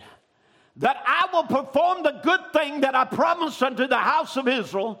Lord, that I will perform the good thing that I promised unto the house of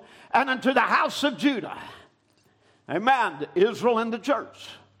Israel and unto the house of Judah. Amen. Israel and the church.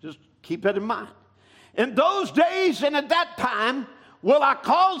 Just keep it in mind. In those days and at that time will I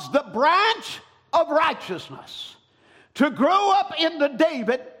cause the branch of righteousness to grow up into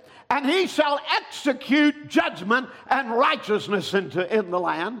David, and he shall execute judgment and righteousness in the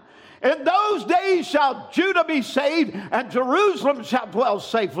land. In those days shall Judah be saved, and Jerusalem shall dwell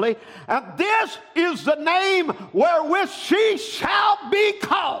safely. And this is the name wherewith she shall be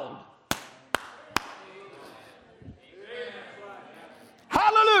called.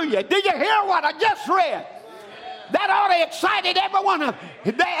 Hallelujah. Did you hear what I just read? That ought to excited everyone.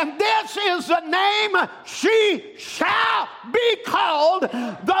 And this is the name, she shall be called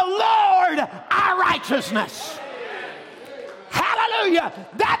the Lord our righteousness. Hallelujah.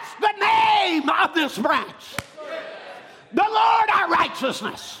 That's the name of this branch. The Lord our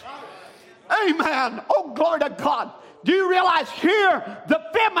righteousness. Amen. Oh, glory to God. Do you realize here the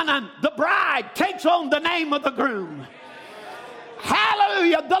feminine, the bride, takes on the name of the groom?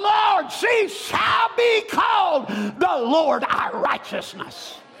 Hallelujah. The Lord, she shall be called the Lord our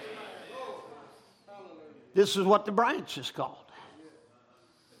righteousness. This is what the branch is called.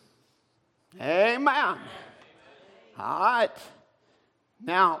 Amen. All right.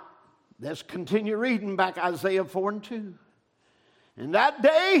 Now, let's continue reading back Isaiah 4 and 2. In that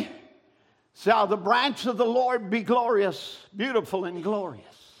day shall the branch of the Lord be glorious, beautiful and glorious.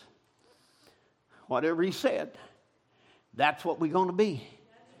 Whatever he said. That's what we're going to be.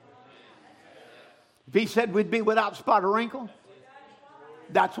 If he said we'd be without spot or wrinkle,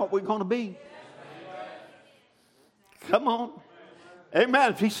 that's what we're going to be. Come on.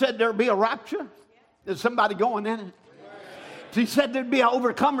 Amen. If he said there'd be a rapture, there's somebody going in it. If he said there'd be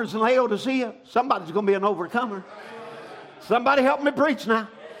overcomers in Laodicea, somebody's going to be an overcomer. Somebody help me preach now.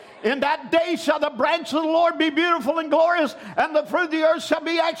 In that day shall the branch of the Lord be beautiful and glorious, and the fruit of the earth shall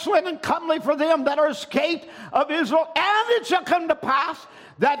be excellent and comely for them that are escaped of Israel. And it shall come to pass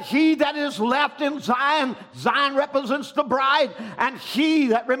that he that is left in Zion, Zion represents the bride, and he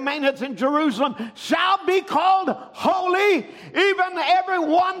that remaineth in Jerusalem shall be called holy, even every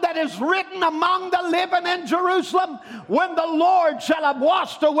one that is written among the living in Jerusalem, when the Lord shall have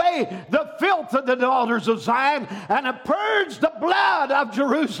washed away the filth of the daughters of Zion, and have purged the blood of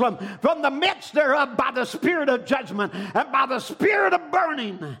Jerusalem from the midst thereof by the spirit of judgment and by the spirit of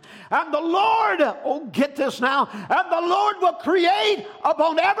burning. And the Lord, oh, get this now, and the Lord will create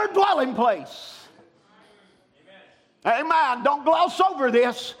upon every dwelling place. Amen. Don't gloss over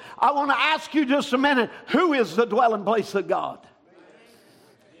this. I want to ask you just a minute, who is the dwelling place of God?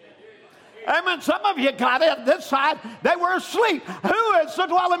 Amen. Some of you got it this side. They were asleep. Who is the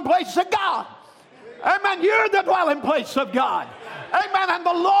dwelling place of God? Amen. You're the dwelling place of God. Amen. And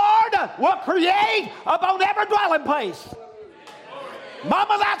the Lord will create upon every dwelling place.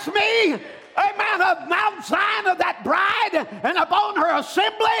 Mama, that's me. Amen. Of Mount Zion, of that bride, and upon her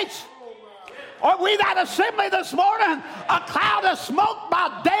assemblies. Are we that assembly this morning? A cloud of smoke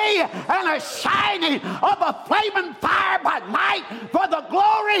by day and a shining of a flaming fire by night, for the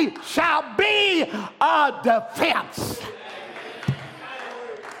glory shall be a defense.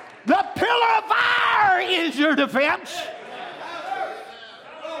 The pillar of fire is your defense.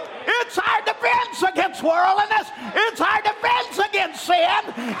 It's our defense against worldliness. It's our defense against sin.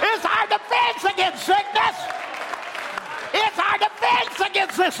 It's our defense against sickness. It's our defense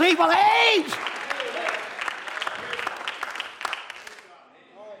against this evil age.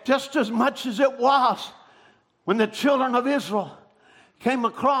 Just as much as it was when the children of Israel came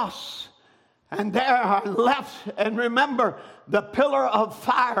across and there are left, and remember, the pillar of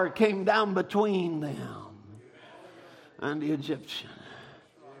fire came down between them and the Egyptian.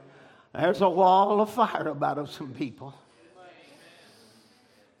 There's a wall of fire about some people.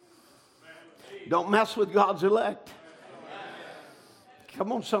 Don't mess with God's elect.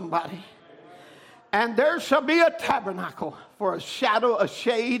 Come on, somebody. And there shall be a tabernacle for a shadow, a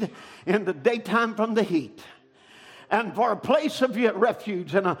shade in the daytime from the heat, and for a place of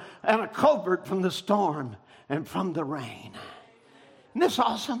refuge and a covert from the storm and from the rain. Isn't this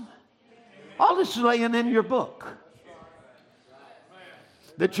awesome? All this is laying in your book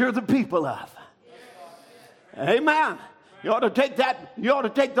that you're the people of. Amen. You ought to take that. You ought to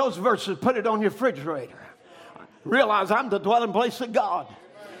take those verses, put it on your refrigerator. Realize I'm the dwelling place of God.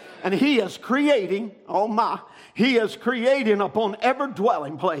 And he is creating, he is creating upon every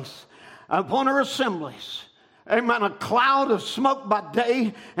dwelling place, upon her assemblies. Amen. A cloud of smoke by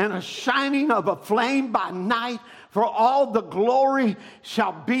day and a shining of a flame by night, for all the glory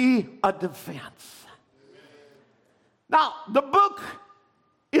shall be a defense. Now, the book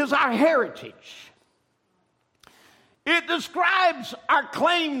is our heritage. It describes our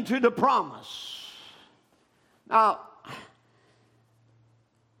claim to the promise. Now,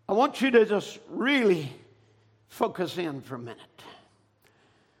 I want you to just really focus in for a minute.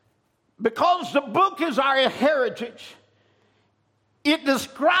 Because the book is our heritage, it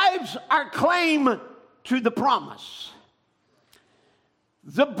describes our claim to the promise.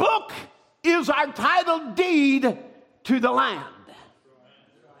 The book is our title deed to the land.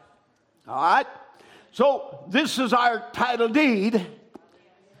 All right? So this is our title deed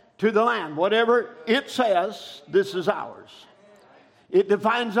to the land. Whatever it says, this is ours. It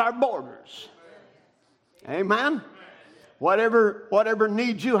defines our borders. Amen? Whatever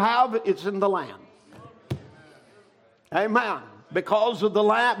needs you have, it's in the land. Amen. Because of the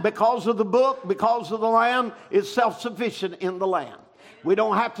land, because of the book, because of the land, it's self-sufficient in the land. We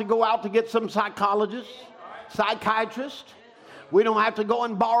don't have to go out to get some psychologist, psychiatrist. We don't have to go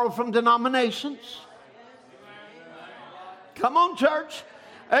and borrow from denominations. Come on, church.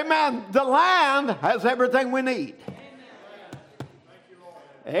 Amen. The land has everything we need.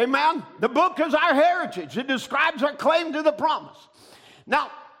 Amen. The book is our heritage. It describes our claim to the promise. Now,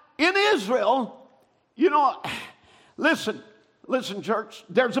 in Israel, listen, church,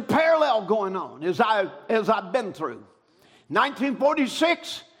 there's a parallel going on as I've been through.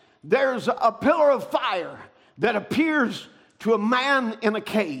 1946, there's a pillar of fire that appears to a man in a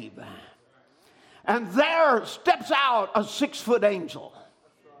cave. And there steps out a 6-foot angel.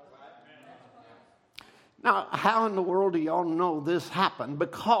 Now, how in the world do y'all know this happened?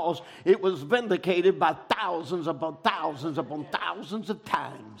 Because it was vindicated by thousands upon thousands upon thousands of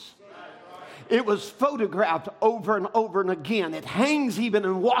times. It was photographed over and over and again. It hangs even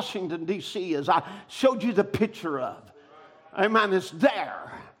in Washington, D.C., as I showed you the picture of. Amen. It's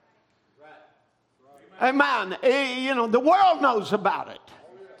there. Amen. The world knows about it.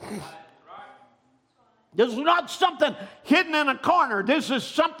 This is not something hidden in a corner. This is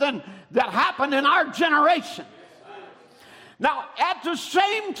something that happened in our generation. Now, at the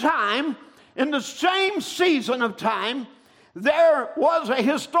same time, in the same season of time, there was a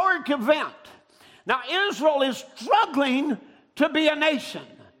historic event. Now, Israel is struggling to be a nation.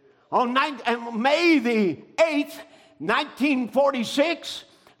 On May the 8th, 1946,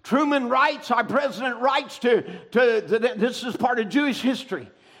 Truman writes, our president writes this is part of Jewish history.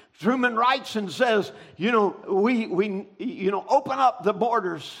 Truman writes and says, we open up the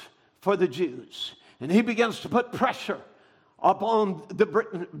borders for the Jews. And he begins to put pressure upon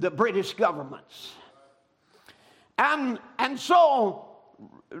the British governments. And so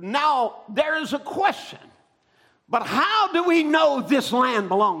now there is a question. But how do we know this land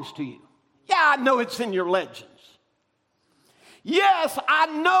belongs to you? Yeah, I know it's in your legends. Yes, I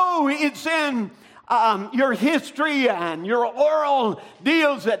know it's in your history and your oral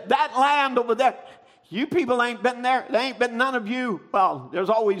deals that land over there. You people ain't been there. There ain't been none of you. Well, there's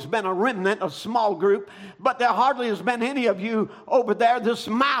always been a remnant, a small group, but there hardly has been any of you over there. This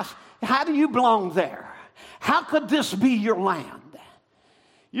mass, how do you belong there? How could this be your land?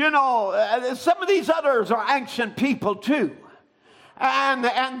 You know, some of these others are ancient people too. And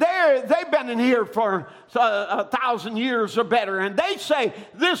they've been in here for 1,000 years or better, and they say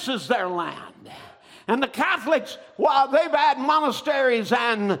this is their land. And the Catholics, well, they've had monasteries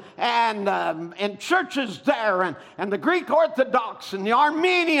and churches there, and the Greek Orthodox and the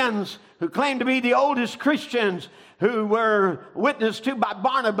Armenians, who claim to be the oldest Christians, who were witnessed to by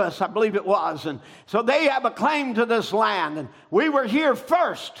Barnabas, I believe it was. And so they have a claim to this land, and we were here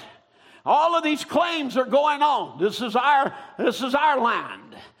first. All of these claims are going on. This is our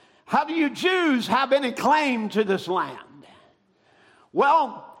land. How do you Jews have any claim to this land?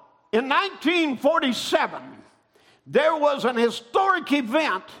 Well, in 1947, there was an historic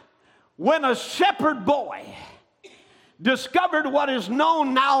event when a shepherd boy discovered what is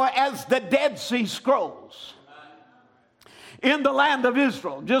known now as the Dead Sea Scrolls in the land of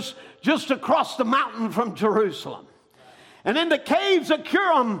Israel, just across the mountain from Jerusalem. And in the caves of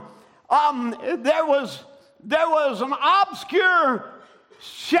Qumran, there was an obscure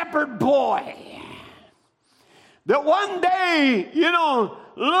shepherd boy that one day,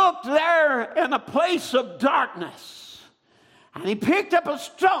 looked there in a place of darkness, and he picked up a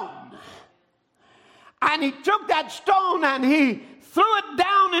stone, and he took that stone and he threw it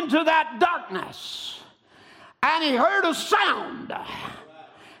down into that darkness, and he heard a sound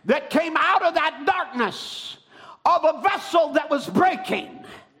that came out of that darkness of a vessel that was breaking.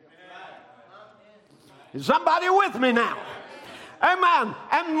 Is somebody with me now? Amen.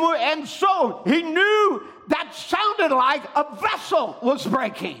 And so he knew that sounded like a vessel was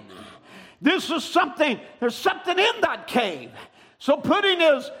breaking. There's something in that cave. So putting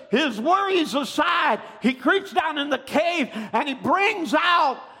his worries aside, he creeps down in the cave and he brings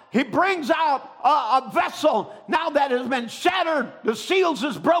out a vessel now that has been shattered. The seals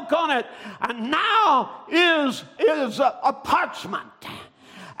is broke on it, and now is a parchment.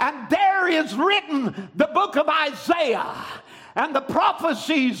 And there is written the book of Isaiah and the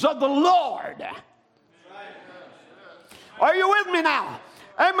prophecies of the Lord. Are you with me now?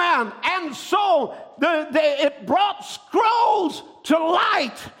 Amen. And so it brought scrolls to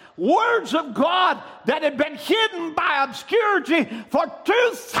light, words of God that had been hidden by obscurity for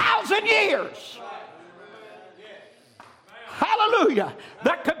 2,000 years. Hallelujah.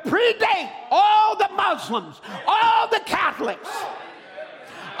 That could predate all the Muslims, all the Catholics,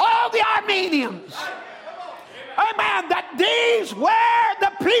 all the Armenians. Amen. That these were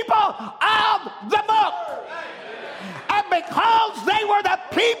the people of the book. And because they were the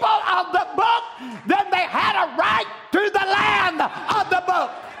people of the book, then they had a right to the land of the book.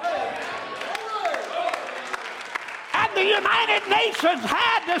 And the United Nations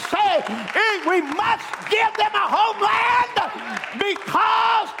had to say, we must give them a homeland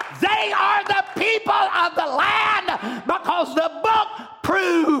because they are the people of the land, because the book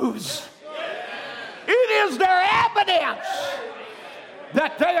proves. It is their evidence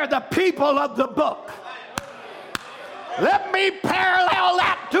that they are the people of the book. Let me parallel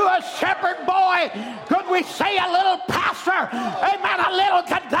that to a shepherd boy. Could we say a little pastor, amen, a little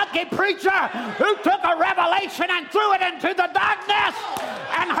Kentucky preacher who took a revelation and threw it into the darkness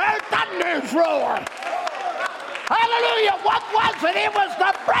and heard thunders roar? Hallelujah. What was it? It was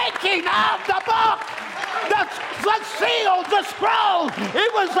the breaking of the book. The seals, the scrolls.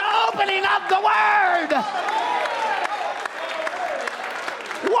 It was the opening of the word.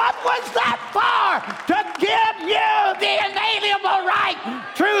 What was that for? To give you the inalienable right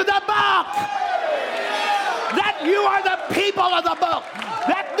to the book. That you are the people of the book.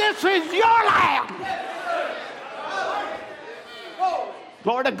 That this is your land.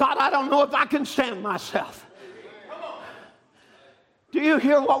 Glory to God, I don't know if I can stand myself. Do you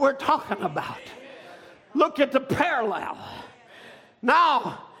hear what we're talking about? Look at the parallel.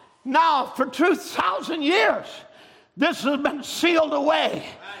 Now, for 2,000 years, this has been sealed away,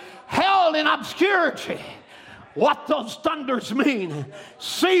 held in obscurity. What those thunders mean,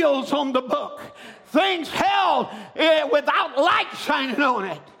 seals on the book, things held without light shining on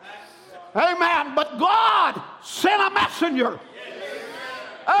it. Amen. But God sent a messenger.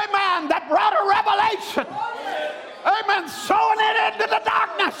 Amen. That brought a revelation. Amen. Sowing it into the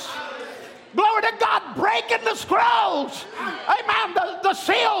darkness. Glory to God. breaking the scrolls. Amen. The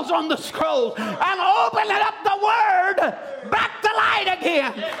seals on the scrolls and opening up the word back to light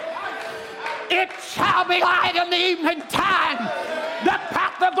again. It shall be light in the evening time. The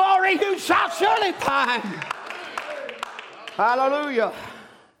path of glory you shall surely find. Hallelujah.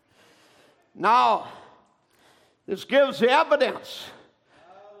 Now, this gives the evidence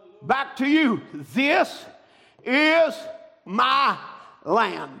back to you. This is my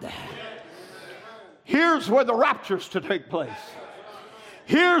land. Here's where the rapture's to take place.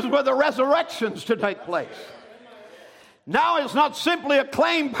 Here's where the resurrection's to take place. Now it's not simply a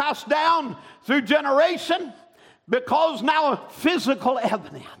claim passed down through generation, because now physical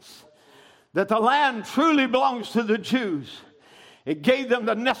evidence that the land truly belongs to the Jews. It gave them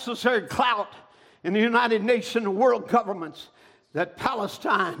the necessary clout in the United Nations and world governments that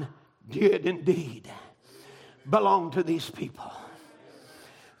Palestine did indeed belong to these people.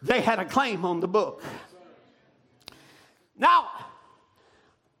 They had a claim on the book. Now,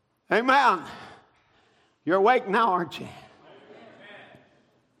 amen. You're awake now, aren't you?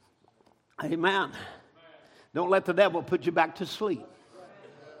 Amen. Don't let the devil put you back to sleep.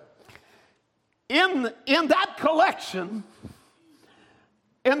 In that collection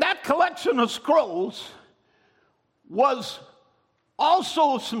of scrolls was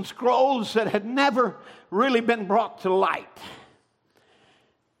also some scrolls that had never really been brought to light.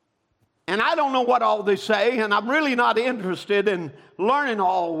 And I don't know what all they say, and I'm really not interested in learning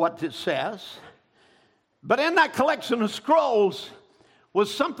all what it says. But in that collection of scrolls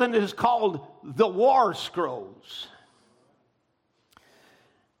was something that is called the War Scrolls.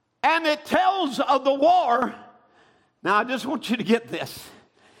 And it tells of the war. Now, I just want you to get this.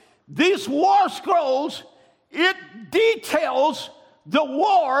 These War Scrolls, it details the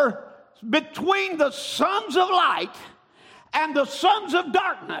war between the sons of light and the sons of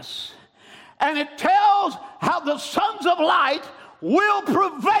darkness. And it tells how the sons of light will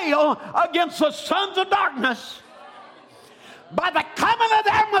prevail against the sons of darkness by the coming of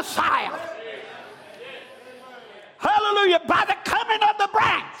their Messiah. Hallelujah. By the coming of the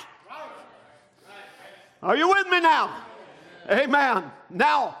branch. Are you with me now? Amen.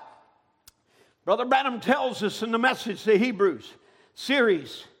 Now, Brother Branham tells us in the Message to Hebrews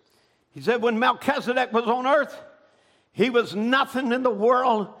series, he said when Melchizedek was on earth, he was nothing in the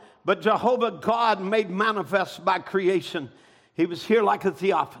world but Jehovah God made manifest by creation. He was here like a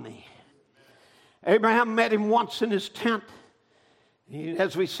theophany. Abraham met him once in his tent.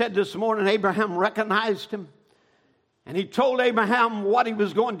 As we said this morning, Abraham recognized him. And he told Abraham what he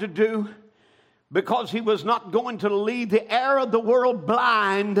was going to do, because he was not going to leave the heir of the world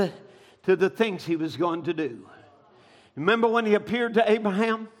blind to the things he was going to do. Remember when he appeared to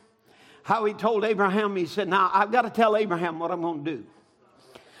Abraham? How he told Abraham, he said, now I've got to tell Abraham what I'm going to do.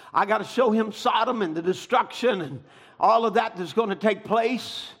 I got to show him Sodom and the destruction and all of that that's going to take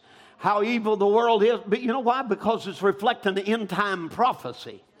place, how evil the world is. But you know why? Because it's reflecting the end time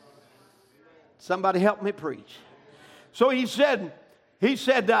prophecy. Somebody help me preach. So he told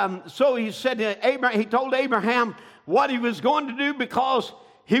Abraham what he was going to do, because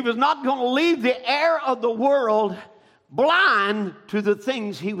he was not going to leave the heir of the world blind to the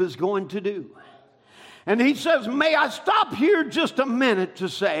things he was going to do. And he says, may I stop here just a minute to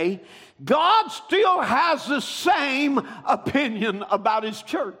say, God still has the same opinion about his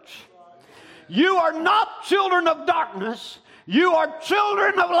church. You are not children of darkness. You are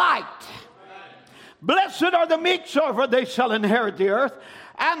children of light. Blessed are the meek, for they shall inherit the earth.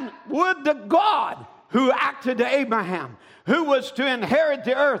 And would the God who acted to Abraham, who was to inherit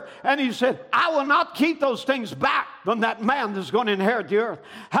the earth, and he said, I will not keep those things back from that man that's going to inherit the earth.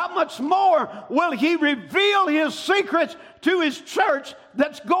 How much more will he reveal his secrets to his church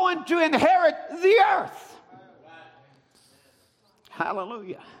that's going to inherit the earth?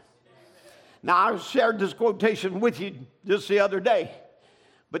 Hallelujah. Now, I shared this quotation with you just the other day.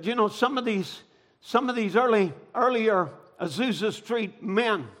 But you know, some of these earlier Azusa Street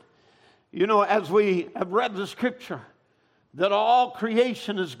men, you know, as we have read the scripture, that all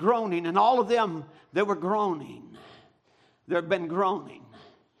creation is groaning, and all of them, they were groaning. They've been groaning,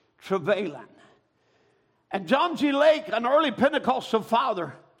 travailing. And John G. Lake, an early Pentecostal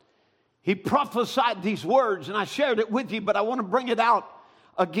father, he prophesied these words, and I shared it with you, but I want to bring it out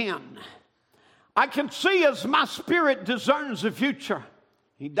again. I can see as my spirit discerns the future.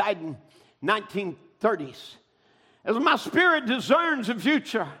 He died in 1930s. As my spirit discerns the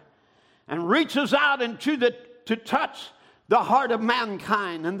future and reaches out to touch the heart of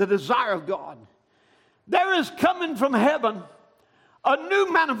mankind and the desire of God, there is coming from heaven a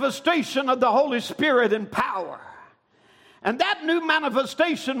new manifestation of the Holy Spirit in power. And that new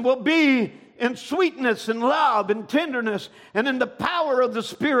manifestation will be in sweetness and love and tenderness and in the power of the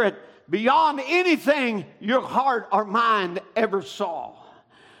Spirit beyond anything your heart or mind ever saw.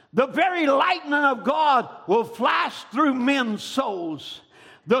 The very lightning of God will flash through men's souls.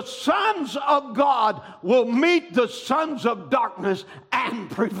 The sons of God will meet the sons of darkness and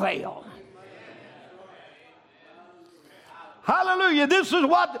prevail. Hallelujah. This is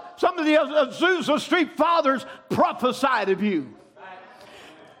what some of the Azusa Street fathers prophesied of you.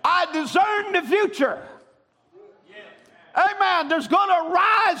 I discern the future. Amen. There's going to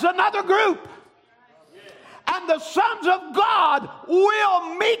rise another group. And the sons of God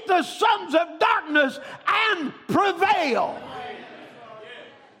will meet the sons of darkness and prevail.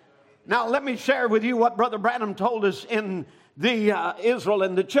 Now, let me share with you what Brother Branham told us in the Israel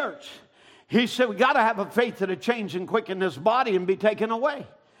in the church. He said, we got to have a faith that'll change and quicken this body and be taken away.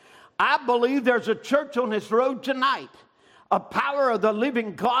 I believe there's a church on this road tonight, a power of the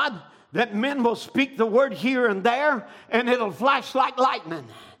living God, that men will speak the word here and there, and it'll flash like lightning.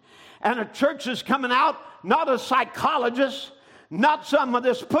 And a church is coming out, not a psychologist, not some of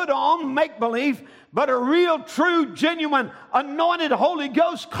this put on make-believe, but a real, true, genuine, anointed Holy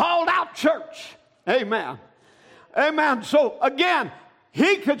Ghost called out church. Amen. Amen. So again,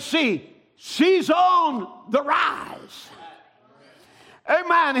 he could see she's on the rise.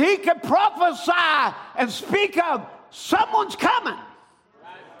 Amen. He could prophesy and speak of someone's coming.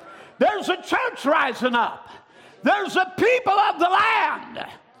 There's a church rising up. There's a people of the land.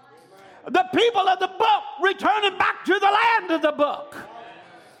 The people of the book returning back to the land of the book.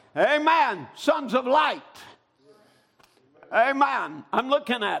 Amen. Sons of light. Amen. I'm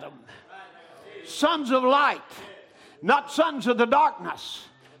looking at them. Sons of light. Not sons of the darkness.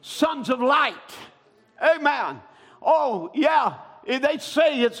 Sons of light. Amen. Oh, yeah. They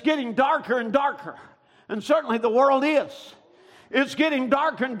say it's getting darker and darker. And certainly the world is. It's getting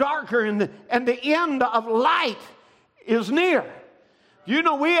darker and darker, and the end of light is near. You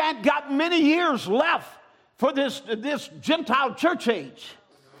know, we ain't got many years left for this Gentile church age.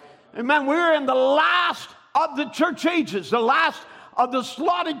 Amen. We're in the last of the church ages, the last of the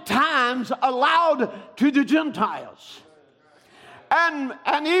slotted times allowed to the Gentiles.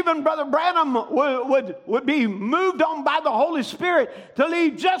 And even Brother Branham would be moved on by the Holy Spirit to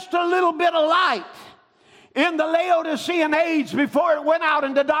leave just a little bit of light in the Laodicean age before it went out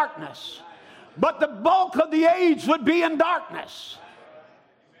into darkness. But the bulk of the age would be in darkness.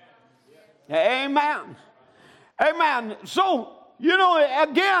 Amen. Amen. So, you know,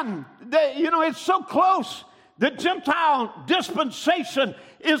 again, it's so close. The Gentile dispensation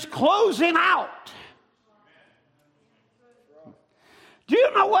is closing out. Do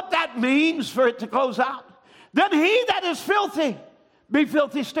you know what that means for it to close out? Then he that is filthy, be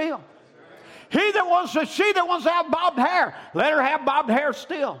filthy still. She that wants to have bobbed hair, let her have bobbed hair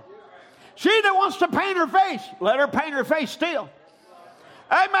still. She that wants to paint her face, let her paint her face still.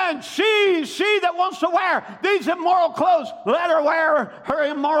 Amen. She that wants to wear these immoral clothes, let her wear her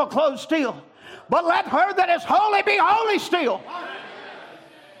immoral clothes still. But let her that is holy be holy still.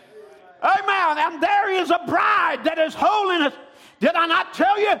 Amen. And there is a bride that is holiness. Did I not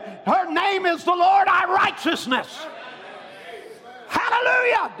tell you? Her name is the Lord our righteousness.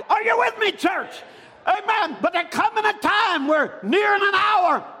 Hallelujah. Are you with me, church? Amen. But there coming a time where near in an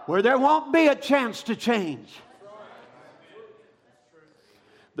hour where there won't be a chance to change.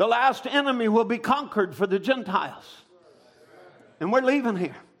 The last enemy will be conquered for the Gentiles. And we're leaving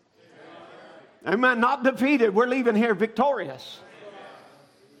here. Amen. Not defeated. We're leaving here victorious.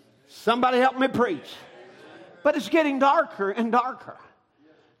 Somebody help me preach. But it's getting darker and darker.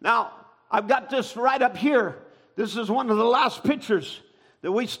 Now, I've got this right up here. This is one of the last pictures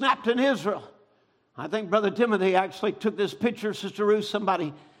that we snapped in Israel. I think Brother Timothy actually took this picture, Sister Ruth,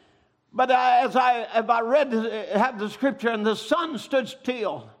 somebody. But as I have the scripture, and the sun stood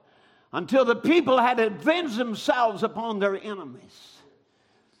still until the people had avenged themselves upon their enemies.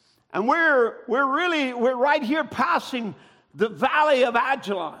 And we're right here passing the valley of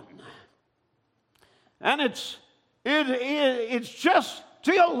Ajalon. And it's just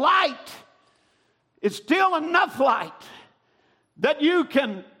still light. It's still enough light that you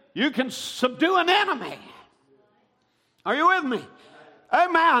can subdue an enemy. Are you with me?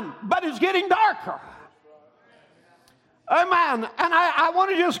 Amen. But it's getting darker. Amen. And I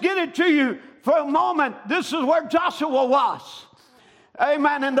want to just get it to you for a moment. This is where Joshua was.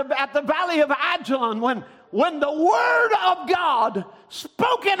 Amen. At the valley of Ajalon, when the word of God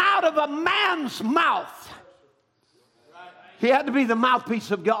spoken out of a man's mouth, he had to be the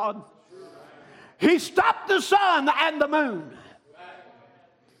mouthpiece of God. He stopped the sun and the moon.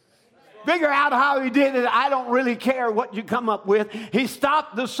 Figure out how he did it. I don't really care what you come up with. He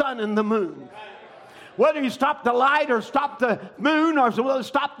stopped the sun and the moon. Whether he stopped the light or stopped the moon or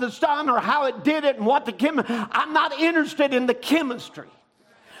stopped the sun or how it did it and what I'm not interested in the chemistry.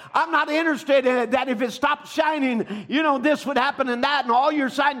 I'm not interested in that if it stopped shining, this would happen and that and all you're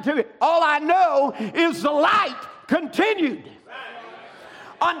citing to it. All I know is the light continued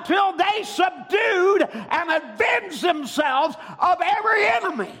until they subdued and avenged themselves of every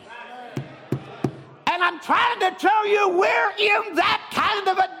enemy. And I'm trying to tell you, we're in that kind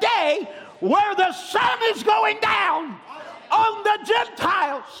of a day where the sun is going down on the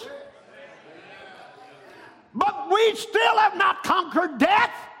Gentiles. But we still have not conquered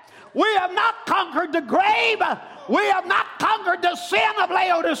death. We have not conquered the grave. We have not conquered the sin of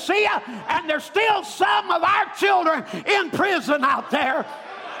Laodicea. And there's still some of our children in prison out there.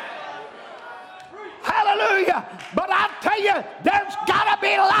 Hallelujah. But I'll tell you, there's got to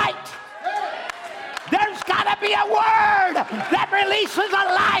be light. There's got to be a word that releases a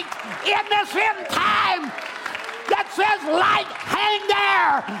light in this end time that says, light, hang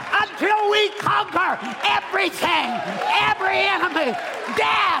there until we conquer everything, every enemy,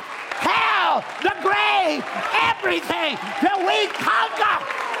 death, hell, the grave, everything, till we conquer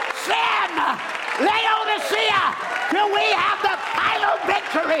sin, Laodicea, till we have the final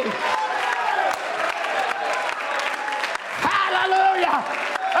victory. Hallelujah.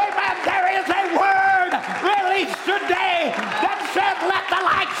 Amen. There is a word released today that says, let the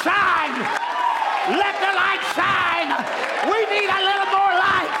light shine. Let the light shine. We need a little more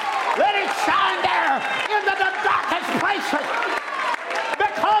light. Let it shine there into the darkest places.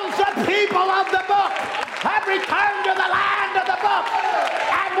 Because the people of the book have returned to the land of the book.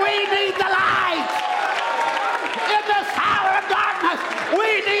 And we need the light. In this hour of darkness,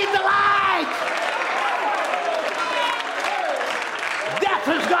 we need the light. Death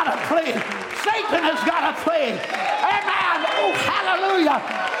has got to flee. Satan has got to flee. Amen. Oh, hallelujah.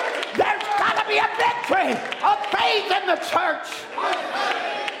 There's got to be a victory of faith in the church.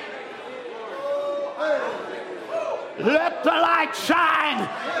 Let the light shine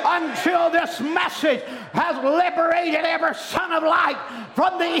until this message has liberated every son of light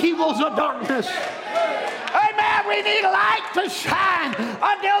from the evils of darkness. Amen. We need light to shine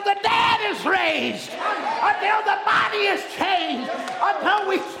until the dead is raised, until the body is changed, until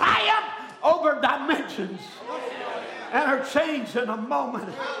we triumph over dimensions and are changed in a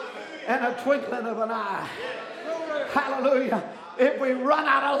moment and a twinkling of an eye. Hallelujah. If we run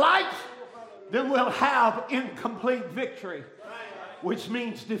out of light, then we'll have incomplete victory, which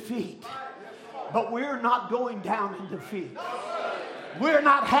means defeat. But we're not going down in defeat. We're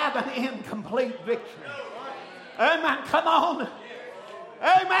not having incomplete victory. Amen. Come on.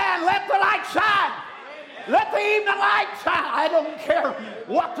 Amen. Let the light shine. Let the evening light shine. I don't care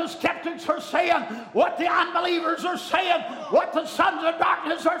what the skeptics are saying, what the unbelievers are saying, what the sons of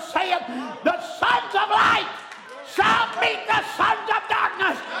darkness are saying. The sons of light shall meet the sons of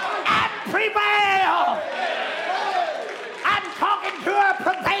darkness and prevail. I'm talking to a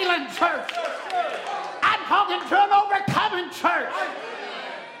prevailing church. I'm talking to an overcoming church.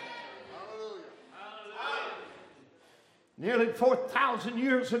 Nearly 4,000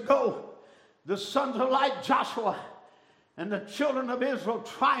 years ago, the sons of light, Joshua, and the children of Israel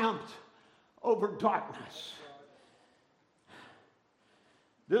triumphed over darkness.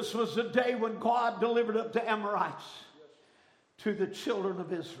 This was the day when God delivered up the Amorites to the children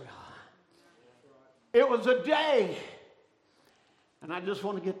of Israel. It was a day, and I just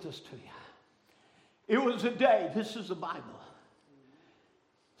want to get this to you. It was a day, this is the Bible.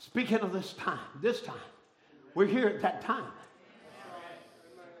 Speaking of this time, we're here at that time.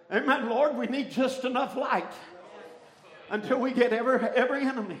 Amen, Lord, we need just enough light until we get every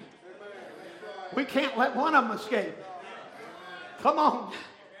enemy. We can't let one of them escape. Come on.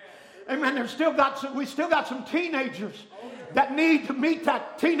 Amen. We still got some teenagers that need to meet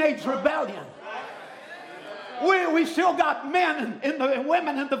that teenage rebellion. We still got men and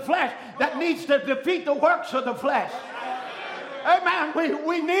women in the flesh that needs to defeat the works of the flesh. Amen.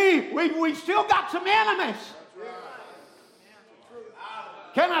 We still got some enemies.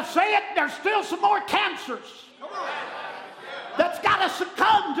 Can I say it? There's still some more cancers that's got to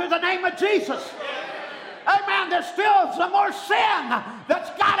succumb to the name of Jesus. Amen. There's still some more sin that's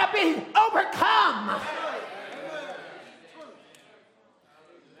got to be overcome.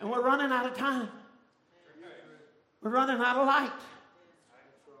 And we're running out of time. We're running out of light.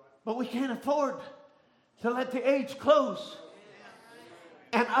 But we can't afford to let the age close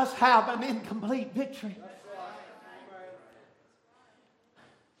and us have an incomplete victory.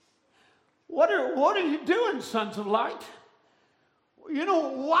 What are you doing, sons of light? You know,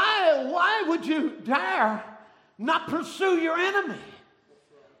 why would you dare not pursue your enemy?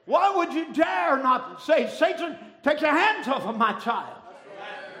 Why would you dare not say, Satan, take your hands off of my child?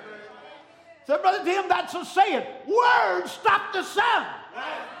 So, Brother Tim, that's a saying. Words stop the sun.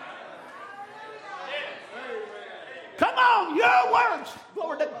 Come on, your words.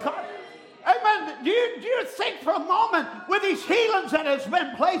 Glory to God. Amen. Do you think for a moment with these healings that has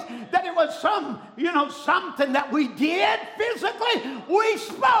been placed that it was something that we did physically? We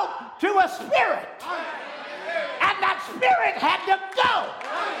spoke to a spirit. And that spirit had to go.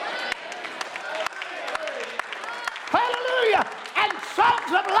 Hallelujah. And sons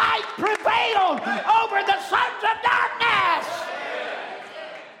of light prevailed over the sons of darkness.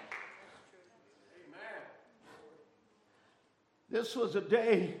 This was a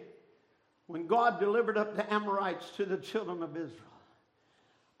day when God delivered up the Amorites to the children of Israel.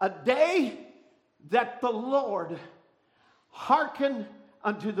 A day that the Lord hearkened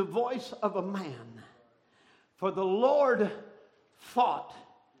unto the voice of a man. For the Lord fought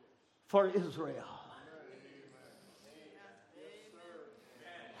for Israel.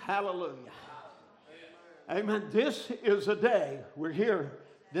 Hallelujah. Amen. This is a day. We're here.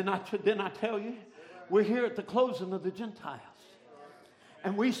 Didn't I tell you? We're here at the closing of the Gentiles.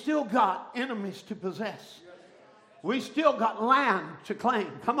 And we still got enemies to possess. We still got land to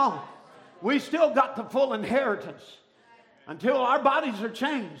claim. Come on. We still got the full inheritance until our bodies are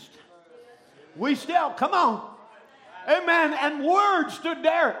changed. We still, come on. Amen. And word stood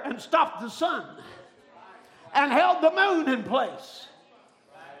there and stopped the sun and held the moon in place.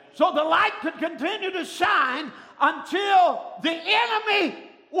 So the light could continue to shine until the enemy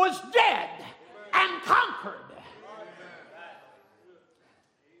was dead and conquered.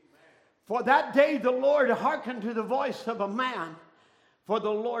 For that day the Lord hearkened to the voice of a man, for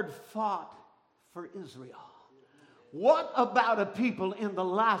the Lord fought for Israel. What about a people in the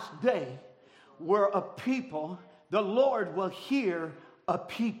last day where a people, the Lord will hear a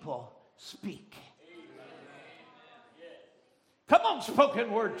people speak? Come on,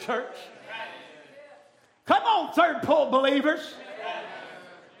 spoken word church. Come on, third pole believers.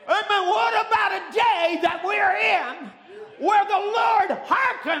 Amen. What about a day that we're in where the Lord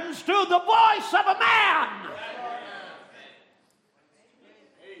hearkens to the voice of a man?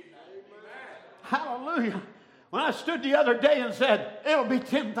 Hallelujah. When I stood the other day and said, it'll be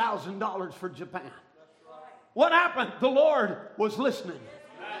 $10,000 for Japan. What happened? The Lord was listening.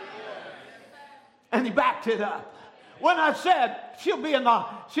 And he backed it up. When I said she'll be in the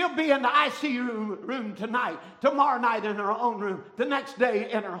ICU room tonight, tomorrow night in her own room, the next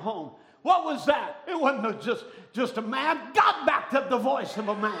day in her home. What was that? It wasn't just a man. God backed up the voice of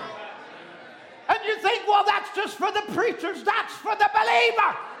a man. And you think, well, that's just for the preachers. That's for the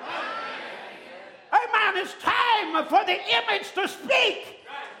believer. Amen. It's time for the image to speak.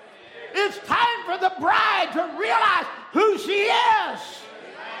 It's time for the bride to realize who she is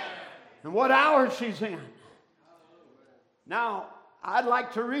and what hour she's in. Now, I'd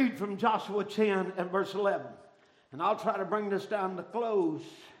like to read from Joshua 10 and verse 11. And I'll try to bring this down to close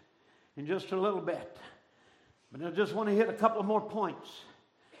in just a little bit. But I just want to hit a couple of more points.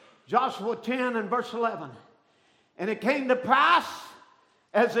 Joshua 10 and verse 11. And it came to pass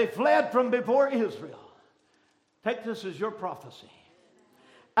as they fled from before Israel. Take this as your prophecy.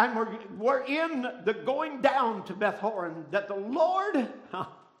 And we're in the going down to Beth Horon that the Lord,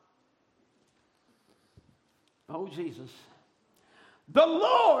 oh Jesus, the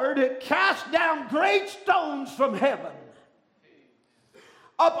Lord cast down great stones from heaven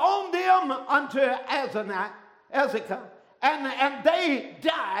upon them unto Azekah, and they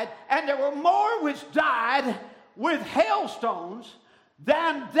died, and there were more which died with hailstones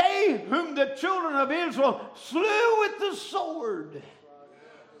than they whom the children of Israel slew with the sword.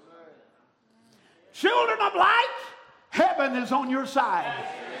 Children of light, heaven is on your side.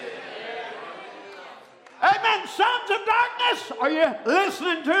 Amen. Sons of darkness, are you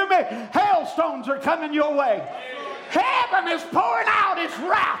listening to me? Hailstones are coming your way. Heaven is pouring out its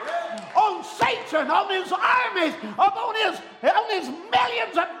wrath on Satan, on his armies, on his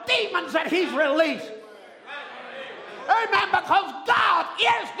millions of demons that he's released. Amen. Because God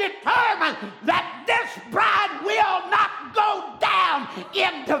is determined that this bride will not go down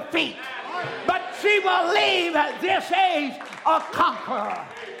in defeat, but she will leave this age a conqueror.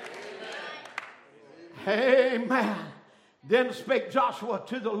 Amen. Then spake Joshua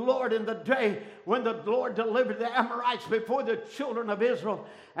to the Lord in the day when the Lord delivered the Amorites before the children of Israel.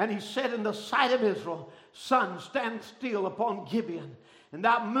 And he said in the sight of Israel, sun, stand still upon Gibeon, and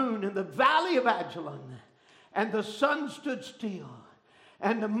thou moon in the valley of Ajalon. And the sun stood still,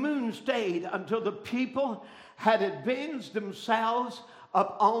 and the moon stayed until the people had avenged themselves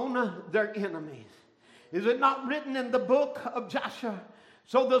upon their enemies. Is it not written in the book of Joshua?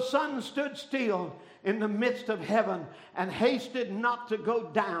 So the sun stood still in the midst of heaven and hasted not to go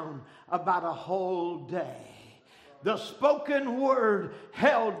down about a whole day. The spoken word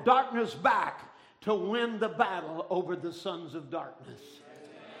held darkness back to win the battle over the sons of darkness.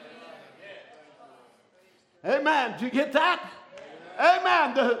 Amen. Did you get that?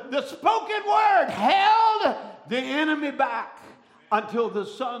 Amen. The spoken word held the enemy back until the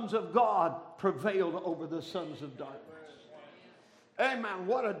sons of God prevailed over the sons of darkness. Amen.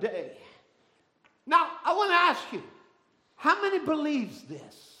 What a day. Now, I want to ask you, how many believes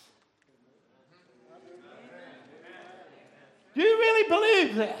this? Do you really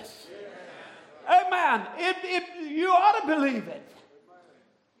believe this? Amen. You ought to believe it.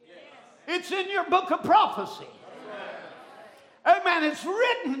 It's in your book of prophecy. Amen. It's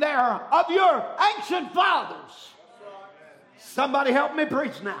written there of your ancient fathers. Somebody help me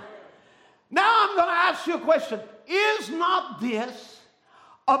preach now. Now I'm going to ask you a question. Is not this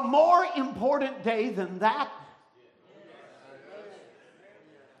a more important day than that?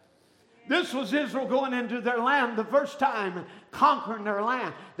 This was Israel going into their land the first time, conquering their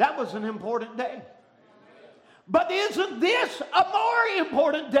land. That was an important day. But isn't this a more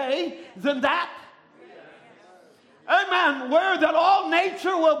important day than that? Amen. Where that all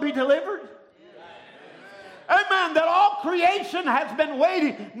nature will be delivered. Amen. That all creation has been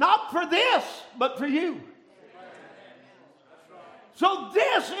waiting, not for this, but for you. So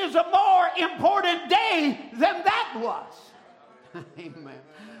this is a more important day than that was. Amen.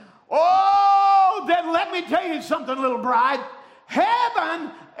 Oh, then let me tell you something, little bride.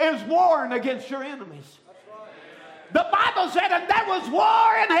 Heaven is warring against your enemies. The Bible said, and there was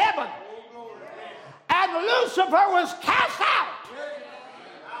war in heaven. And Lucifer was cast out.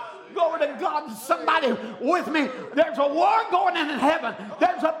 Glory to God. Somebody with me. There's a war going on in heaven.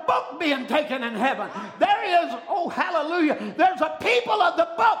 There's a book being taken in heaven. There is, oh hallelujah, there's a people of the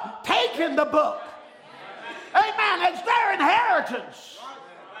book taking the book. Amen. It's their inheritance.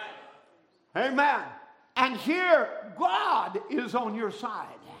 Amen. And here, God is on your side.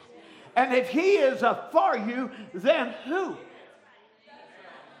 And if He is for you, then who?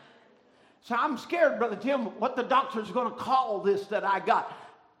 So I'm scared, Brother Tim, what the doctor's going to call this that I got.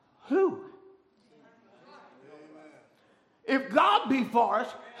 Who? If God be for us,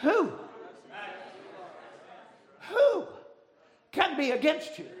 who? Who can be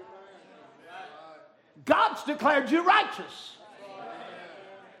against you? God's declared you righteous.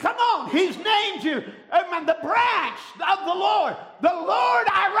 Come on, He's named you, amen, the branch of the Lord. The Lord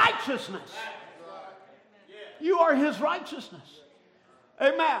our righteousness. You are His righteousness.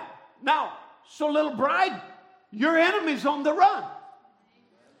 Amen. Now, so little bride, your enemy's on the run.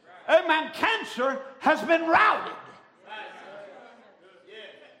 Amen. Cancer has been routed.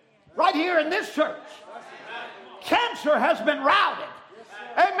 Right here in this church. Cancer has been routed.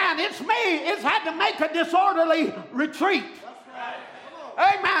 Amen. It's had to make a disorderly retreat.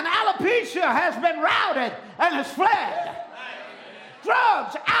 Amen. Alopecia has been routed and has fled.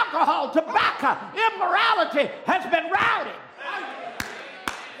 Drugs, alcohol, tobacco, immorality has been routed.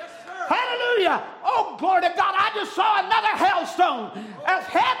 Hallelujah. Oh, glory to God. I just saw another hailstone as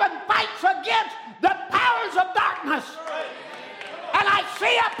heaven fights against the powers of darkness. And I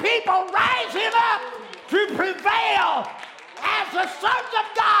see a people rising up to prevail as the sons of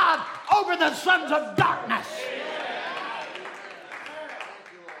God over the sons of darkness.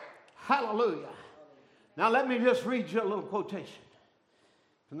 Hallelujah. Now let me just read you a little quotation.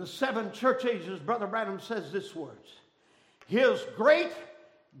 From the 7 church ages, Brother Branham says these words. His great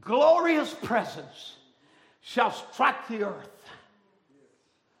glorious presence shall strike the earth.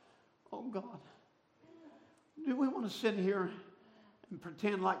 Oh God. Do we want to sit here and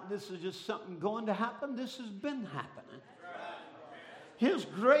pretend like this is just something going to happen? This has been happening. His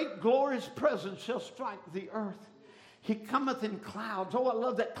great glorious presence shall strike the earth. He cometh in clouds. Oh, I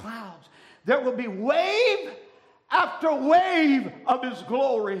love that clouds. There will be wave after wave of His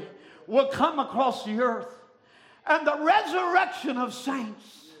glory will come across the earth. And the resurrection of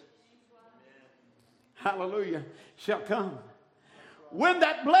saints, hallelujah, shall come. When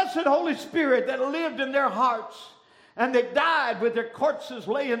that blessed Holy Spirit that lived in their hearts, and they died with their corpses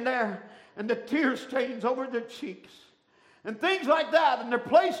laying there, and the tear stains over their cheeks, and things like that, and they're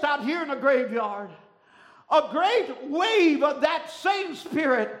placed out here in a graveyard. A great wave of that same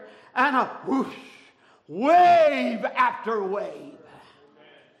Spirit, and a whoosh, wave after wave.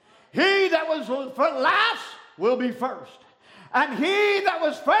 He that was last will be first, and he that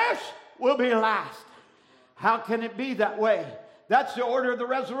was first will be last. How can it be that way? That's the order of the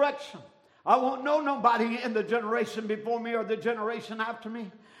resurrection. I won't know nobody in the generation before me or the generation after me.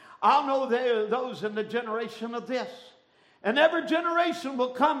 I'll know those in the generation of this. And every generation will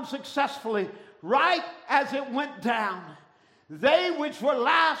come successfully right as it went down. They which were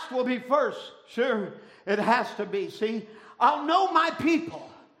last will be first. Sure, it has to be. See, I'll know my people.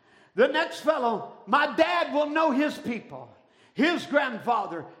 The next fellow, my dad will know his people, his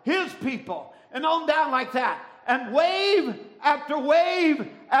grandfather, his people, and on down like that. And wave after wave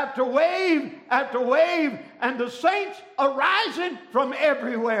after wave after wave, and the saints arising from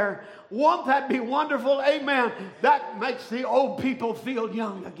everywhere. Won't that be wonderful? Amen. That makes the old people feel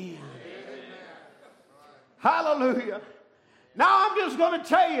young again. Hallelujah. Now I'm just going to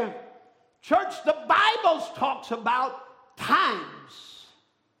tell you, church, the Bible talks about times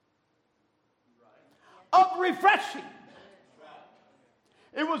of refreshing.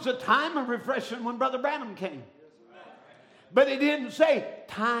 It was a time of refreshing when Brother Branham came. But it didn't say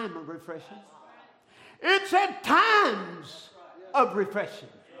time of refreshing. It said times of refreshing.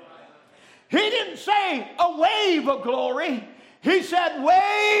 He didn't say a wave of glory. He said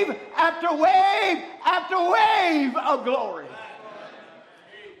wave after wave after wave of glory.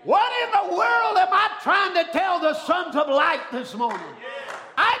 What in the world am I trying to tell the sons of light this morning?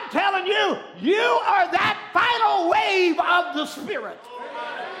 I'm telling you, you are that final wave of the Spirit.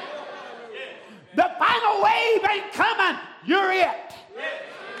 The final wave ain't coming. You're it.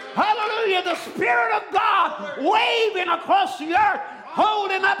 Hallelujah. The Spirit of God waving across the earth,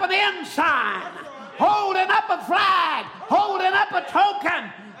 holding up an ensign, holding up a flag, holding up a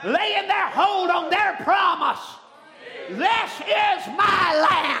token, laying their hold on their promise. This is my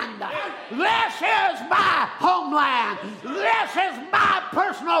land. This is my homeland. This is my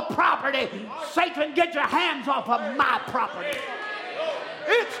personal property. Satan, get your hands off of my property.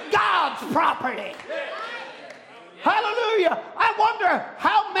 It's God's property. Hallelujah. I wonder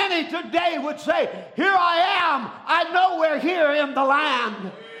how many today would say, here I am. I know we're here in the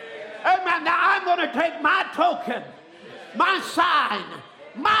land. Amen. Now I'm going to take my token, my sign,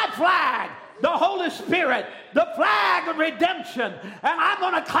 my flag, the Holy Spirit, the flag of redemption, and I'm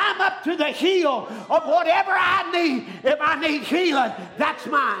going to climb up to the heel of whatever I need. If I need healing, that's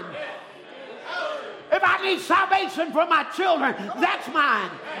mine. If I need salvation for my children, that's mine.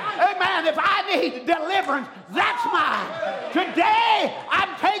 Amen. If I need deliverance, that's mine. Today,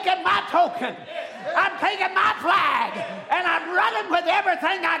 I'm taking my token. I'm taking my flag, and I'm running with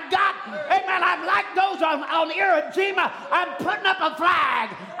everything I got. Amen. I'm like those on Iwo Jima. I'm putting up a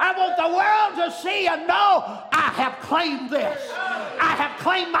flag. I want the world to see and know I have claimed this. I have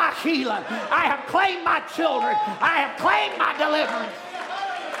claimed my healing. I have claimed my children. I have claimed my deliverance.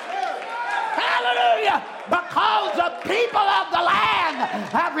 Hallelujah. Because the people of the land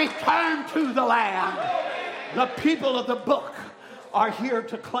have returned to the land. The people of the book are here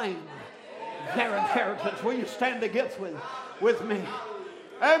to claim their inheritance. Will you stand against with me?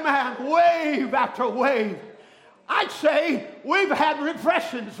 Amen. Wave after wave. I'd say we've had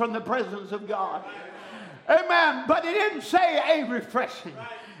refreshings from the presence of God. Amen. But it didn't say a refreshing.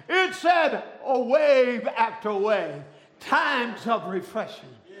 It said a wave after wave. Times of refreshing.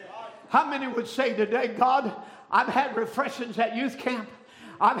 How many would say today, God, I've had refreshings at youth camp.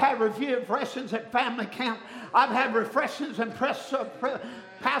 I've had refreshings at family camp. I've had refreshings in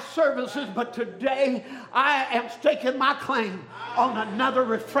past services, but today I am staking my claim on another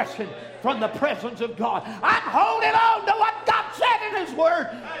refreshing from the presence of God. I'm holding on to what God said in His Word.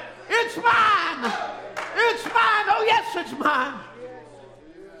 It's mine. It's mine. Oh, yes, it's mine.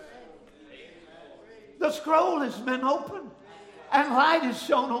 The scroll has been opened, and light is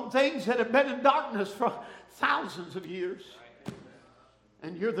shown on things that have been in darkness for thousands of years.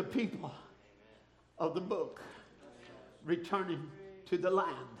 And you're the people of the book returning to the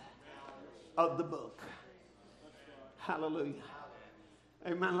land of the book. Hallelujah.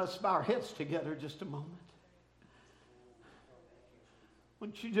 Amen. Let's bow our heads together just a moment.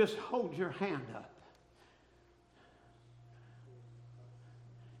 Won't you just hold your hand up?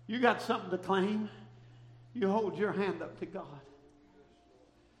 You got something to claim? You hold your hand up to God.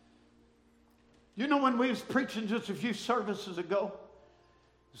 You know, when we was preaching just a few services ago,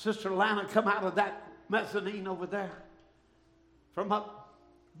 Sister Lana come out of that mezzanine over there from up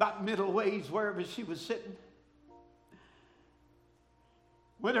about middle ways, wherever she was sitting.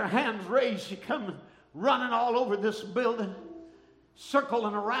 With her hands raised, she come running all over this building,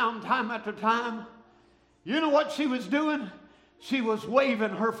 circling around time after time. You know what she was doing? She was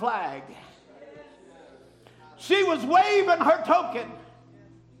waving her flag. She was waving her token.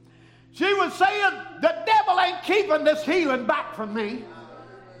 She was saying, the devil ain't keeping this healing back from me.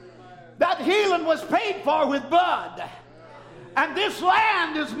 That healing was paid for with blood. And this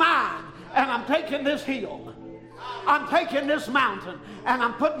land is mine. And I'm taking this hill. I'm taking this mountain. And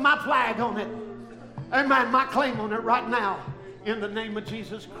I'm putting my flag on it. Amen. My claim on it right now. In the name of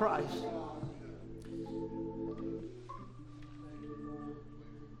Jesus Christ.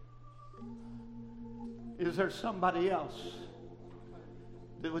 Is there somebody else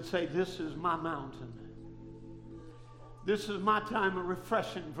that would say, this is my mountain? This is my time of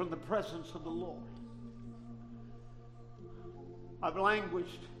refreshing from the presence of the Lord. I've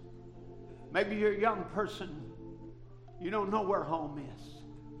languished. Maybe you're a young person. You don't know where home is.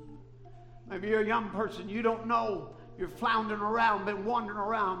 Maybe you're a young person. You don't know. You're floundering around, been wandering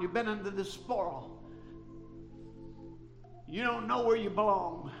around. You've been into the spoil. You don't know where you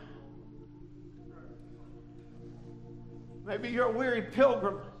belong. Maybe you're a weary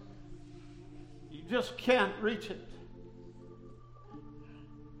pilgrim. You just can't reach it.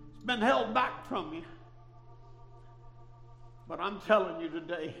 It's been held back from you. But I'm telling you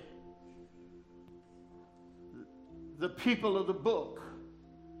today, the people of the book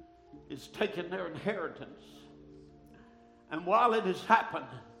is taking their inheritance. And while it has happened,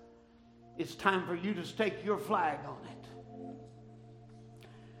 it's time for you to stake your flag on it.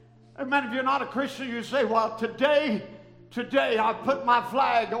 Amen. If you're not a Christian, you say, well, today I put my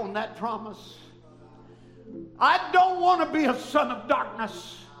flag on that promise. I don't want to be a son of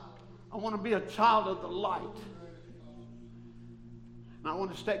darkness. I want to be a child of the light. And I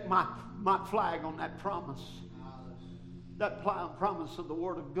want to stake my flag on that promise. That promise of the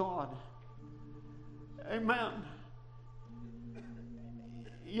Word of God. Amen.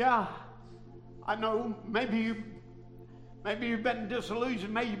 Yeah, I know maybe you've been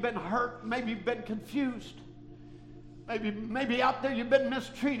disillusioned, maybe you've been hurt, maybe you've been confused. Maybe out there you've been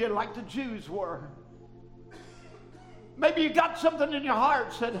mistreated like the Jews were. Maybe you got something in your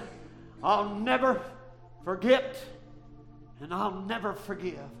heart said, I'll never forget and I'll never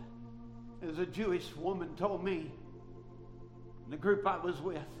forgive. As a Jewish woman told me in the group I was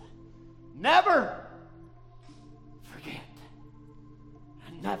with, never forget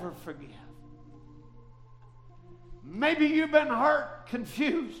and never forgive. Maybe you've been hurt,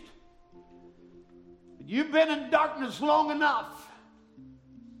 confused. You've been in darkness long enough.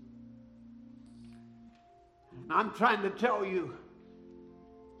 And I'm trying to tell you,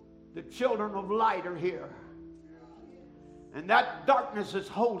 the children of light are here. And that darkness that's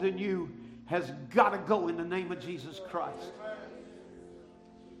holding you has got to go in the name of Jesus Christ.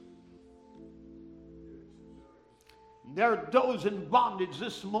 There are those in bondage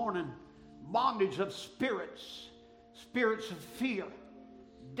this morning, bondage of spirits of fear,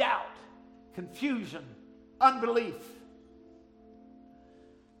 doubt, confusion, unbelief,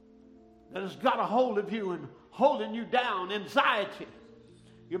 that has got a hold of you and holding you down, anxiety.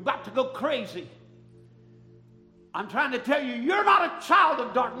 You're about to go crazy. I'm trying to tell you, you're not a child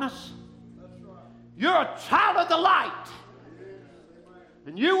of darkness. You're a child of the light.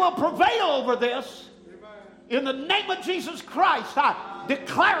 And you will prevail over this. In the name of Jesus Christ, I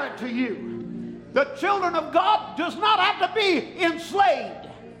declare it to you. The children of God does not have to be enslaved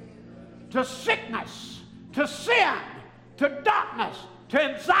to sickness, to sin, to darkness, to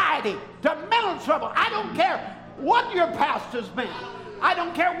anxiety, to mental trouble. I don't care what your past has been. I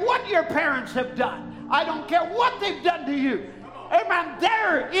don't care what your parents have done. I don't care what they've done to you. Amen.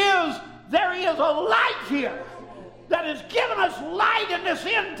 There is a light here that has given us light in this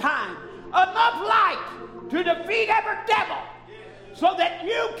end time. Enough light to defeat every devil so that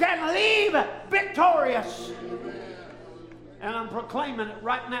you can leave victorious. And I'm proclaiming it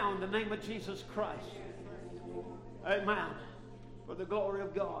right now in the name of Jesus Christ. Amen. For the glory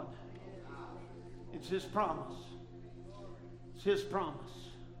of God. It's His promise. It's His promise.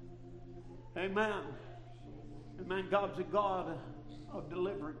 Amen. Amen. God's a God of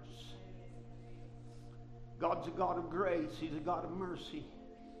deliverance. God's a God of grace. He's a God of mercy.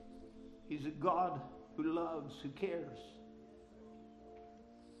 He's a God who loves, who cares.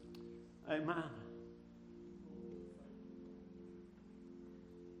 Amen.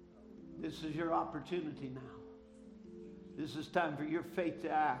 This is your opportunity now. This is time for your faith to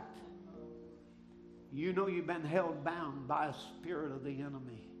act. You know you've been held bound by a spirit of the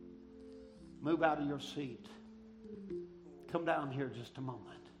enemy. Move out of your seat. Come down here just a moment.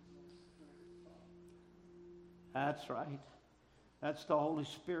 That's right. That's the Holy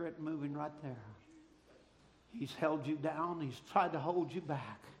Spirit moving right there. He's held you down. He's tried to hold you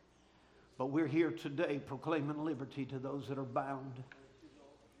back. But we're here today proclaiming liberty to those that are bound.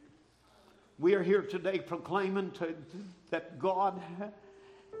 We are here today proclaiming that God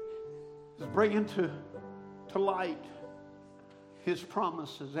is bringing to light His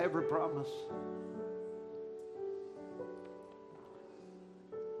promises, every promise.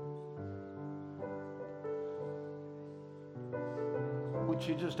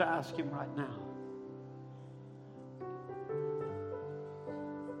 you just to ask him right now.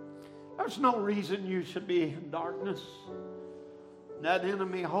 There's no reason you should be in darkness. That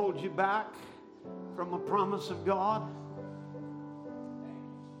enemy holds you back from the promise of God.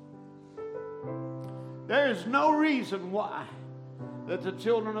 There is no reason why that the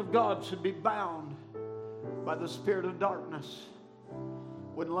children of God should be bound by the spirit of darkness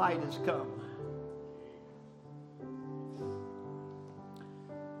when light has come.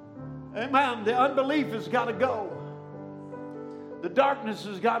 Amen. The unbelief has got to go. The darkness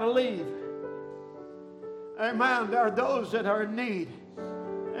has got to leave. Amen. There are those that are in need.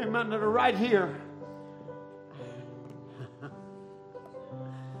 Amen. That are right here.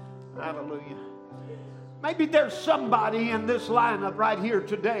 Hallelujah. Maybe there's somebody in this lineup right here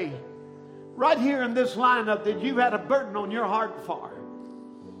today. Right here in this lineup that you've had a burden on your heart for.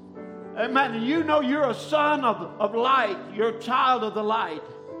 Amen. And you know you're a son of light. You're a child of the light.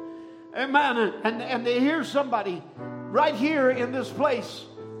 Amen. And here's somebody right here in this place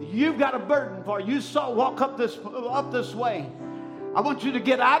you've got a burden for. You saw walk up this way. I want you to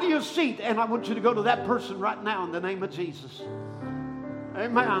get out of your seat and I want you to go to that person right now in the name of Jesus.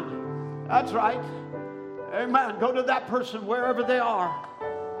 Amen. That's right. Amen. Go to that person wherever they are.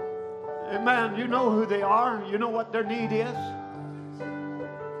 Amen. You know who they are. You know what their need is.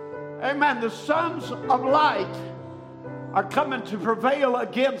 Amen. The sons of light are coming to prevail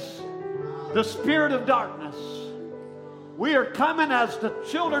against the spirit of darkness. We are coming as the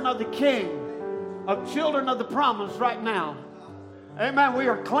children of the King, of children of the promise right now. Amen. We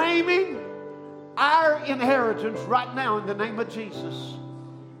are claiming our inheritance right now in the name of Jesus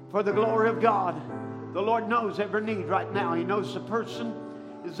for the glory of God. The Lord knows every need right now. He knows the person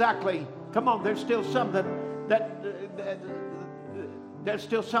exactly. Come on, there's still some that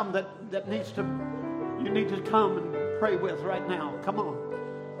needs to, you need to come and pray with right now. Come on,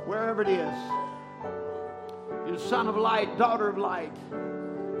 wherever it is. You son of light, daughter of light,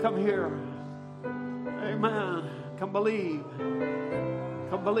 come here. Amen. Come believe.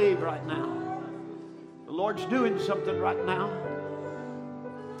 Come believe right now. The Lord's doing something right now.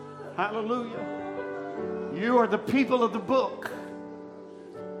 Hallelujah. You are the people of the book.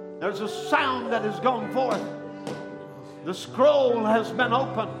 There's a sound that has gone forth. The scroll has been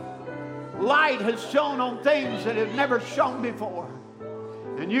opened. Light has shone on things that have never shone before.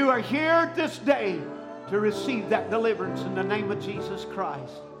 And you are here this day to receive that deliverance in the name of Jesus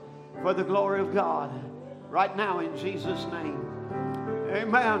Christ for the glory of God. Right now in Jesus' name.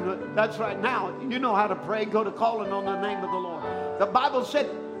 Amen. That's right. Now, you know how to pray. Go to calling on the name of the Lord. The Bible said,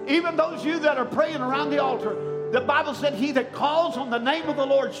 even those of you that are praying around the altar, the Bible said, he that calls on the name of the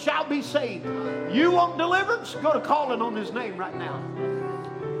Lord shall be saved. You want deliverance? Go to calling on his name right now.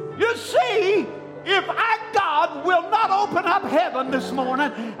 You see, if our God will not open up heaven this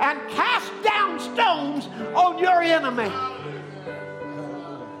morning and cast down stones on your enemy.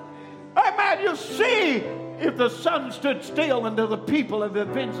 Amen. You see, if the sun stood still until the people have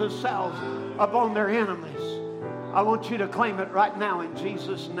avenged themselves upon their enemies. I want you to claim it right now in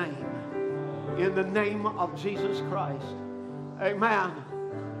Jesus' name. In the name of Jesus Christ. Amen.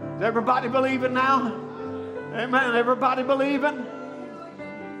 Is everybody believing now? Amen. Everybody believing?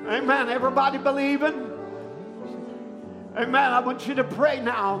 Amen. Everybody believing? Amen. I want you to pray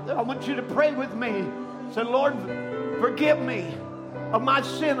now. I want you to pray with me. Say, Lord, forgive me of my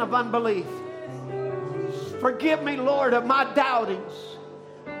sin of unbelief. Forgive me, Lord, of my doubtings.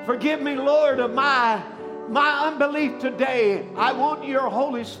 Forgive me, Lord, of my unbelief today. I want your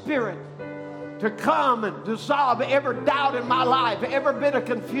Holy Spirit to come and dissolve every doubt in my life, every bit of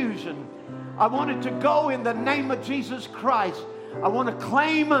confusion. I want it to go in the name of Jesus Christ. I want to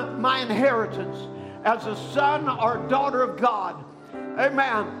claim my inheritance as a son or daughter of God.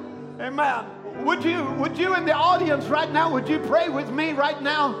 Amen. Amen. Would you in the audience right now, would you pray with me right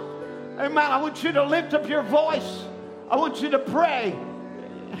now? Amen. I want you to lift up your voice. I want you to pray.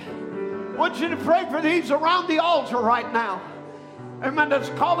 I want you to pray for these around the altar right now. Amen. That's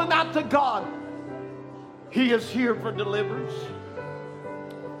calling out to God. He is here for deliverance.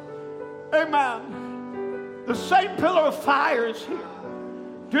 Amen. The same pillar of fire is here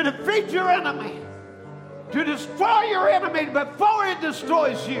to defeat your enemy, to destroy your enemy before it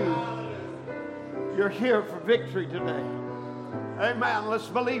destroys you. You're here for victory today. Amen. Let's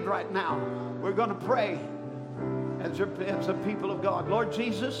believe right now. We're going to pray as the people of God. Lord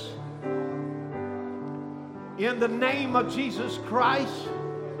Jesus, in the name of Jesus Christ,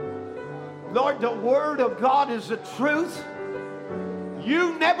 Lord, the Word of God is the truth.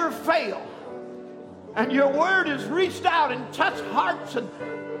 You never fail. And your Word has reached out and touched hearts and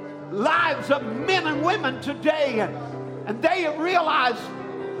lives of men and women today. And they have realized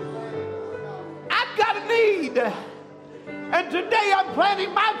I've got a need. And today I'm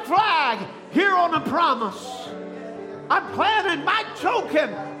planting my flag here on a promise. I'm planting my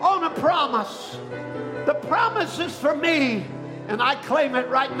token on a promise. The promise is for me, and I claim it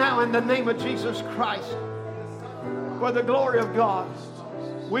right now in the name of Jesus Christ. For the glory of God,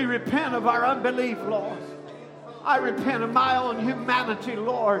 we repent of our unbelief, Lord. I repent of my own humanity,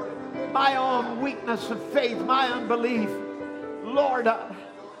 Lord, my own weakness of faith, my unbelief. Lord,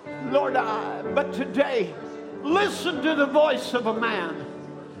 but today, listen to the voice of a man.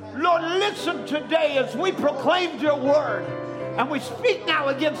 Lord, listen today as we proclaimed your word, and we speak now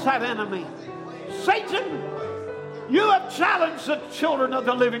against that enemy. Satan, you have challenged the children of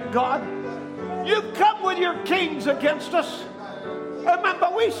the living God. You've come with your kings against us. Remember,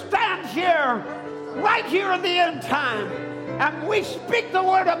 we stand here, right here in the end time, and we speak the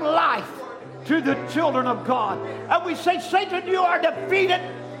word of life to the children of God. And we say, Satan, you are defeated.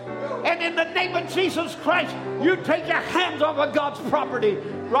 And in the name of Jesus Christ, you take your hands off of God's property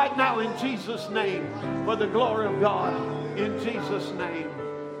right now in Jesus' name, for the glory of God, in Jesus' name.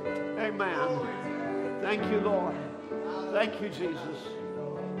 Amen. Thank you, Lord. Thank you, Jesus.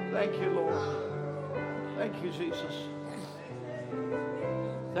 Thank you, Lord. Thank you, Jesus.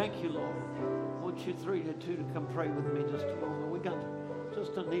 Thank you, Lord. I want you 3 to 2 to come pray with me just a moment. We got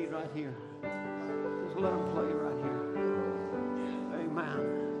just a need right here. Just let them play right here.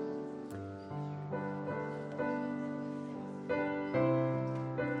 Amen.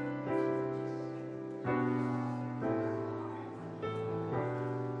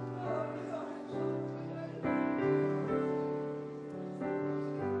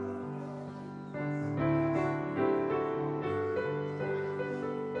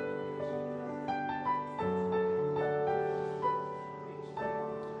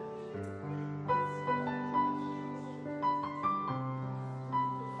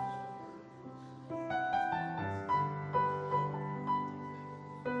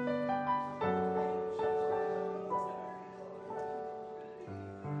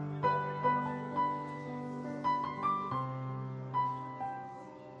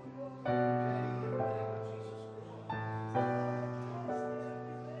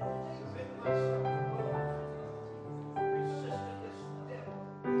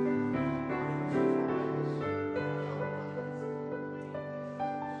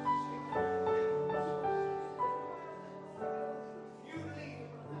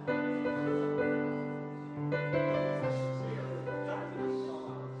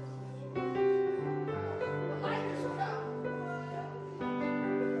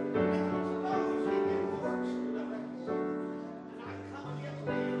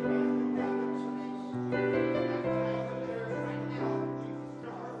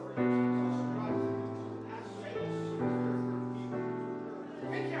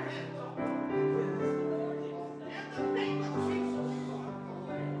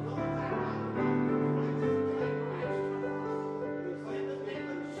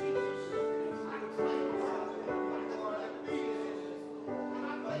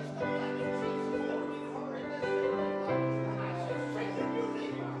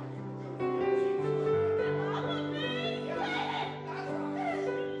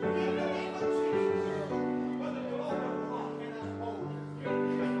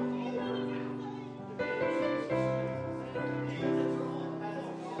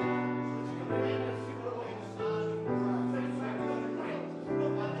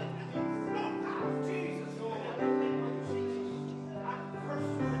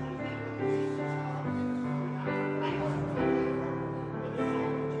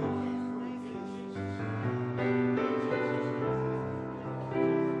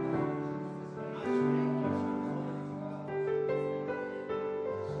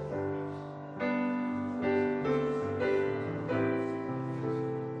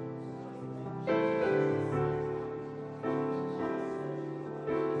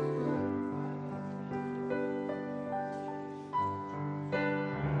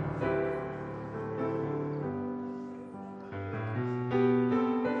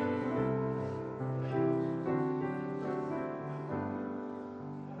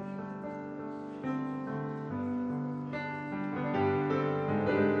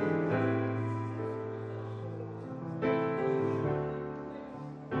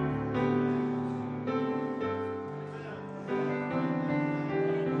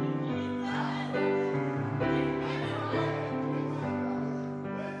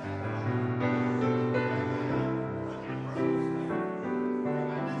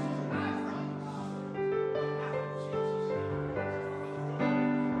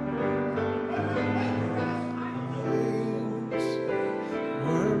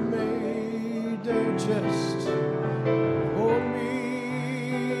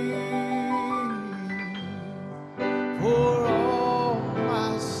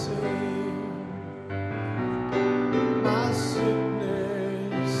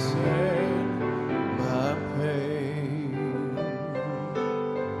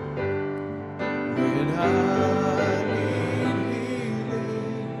 When I need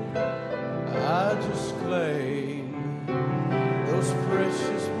healing, I just claim those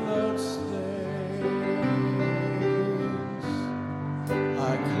precious blood stains.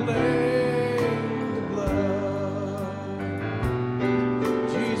 I claim the blood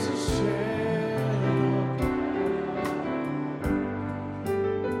Jesus shed on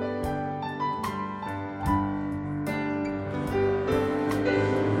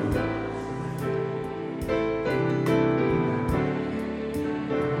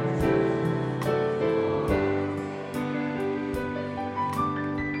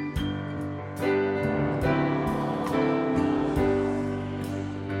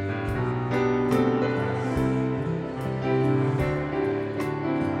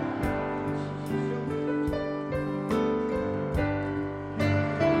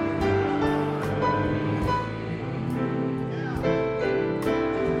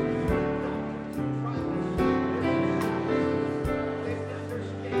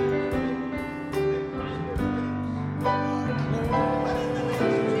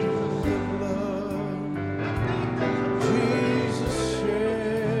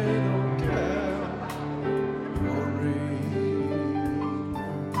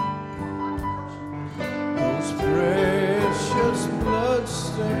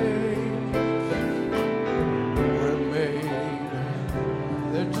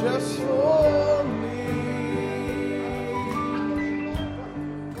just for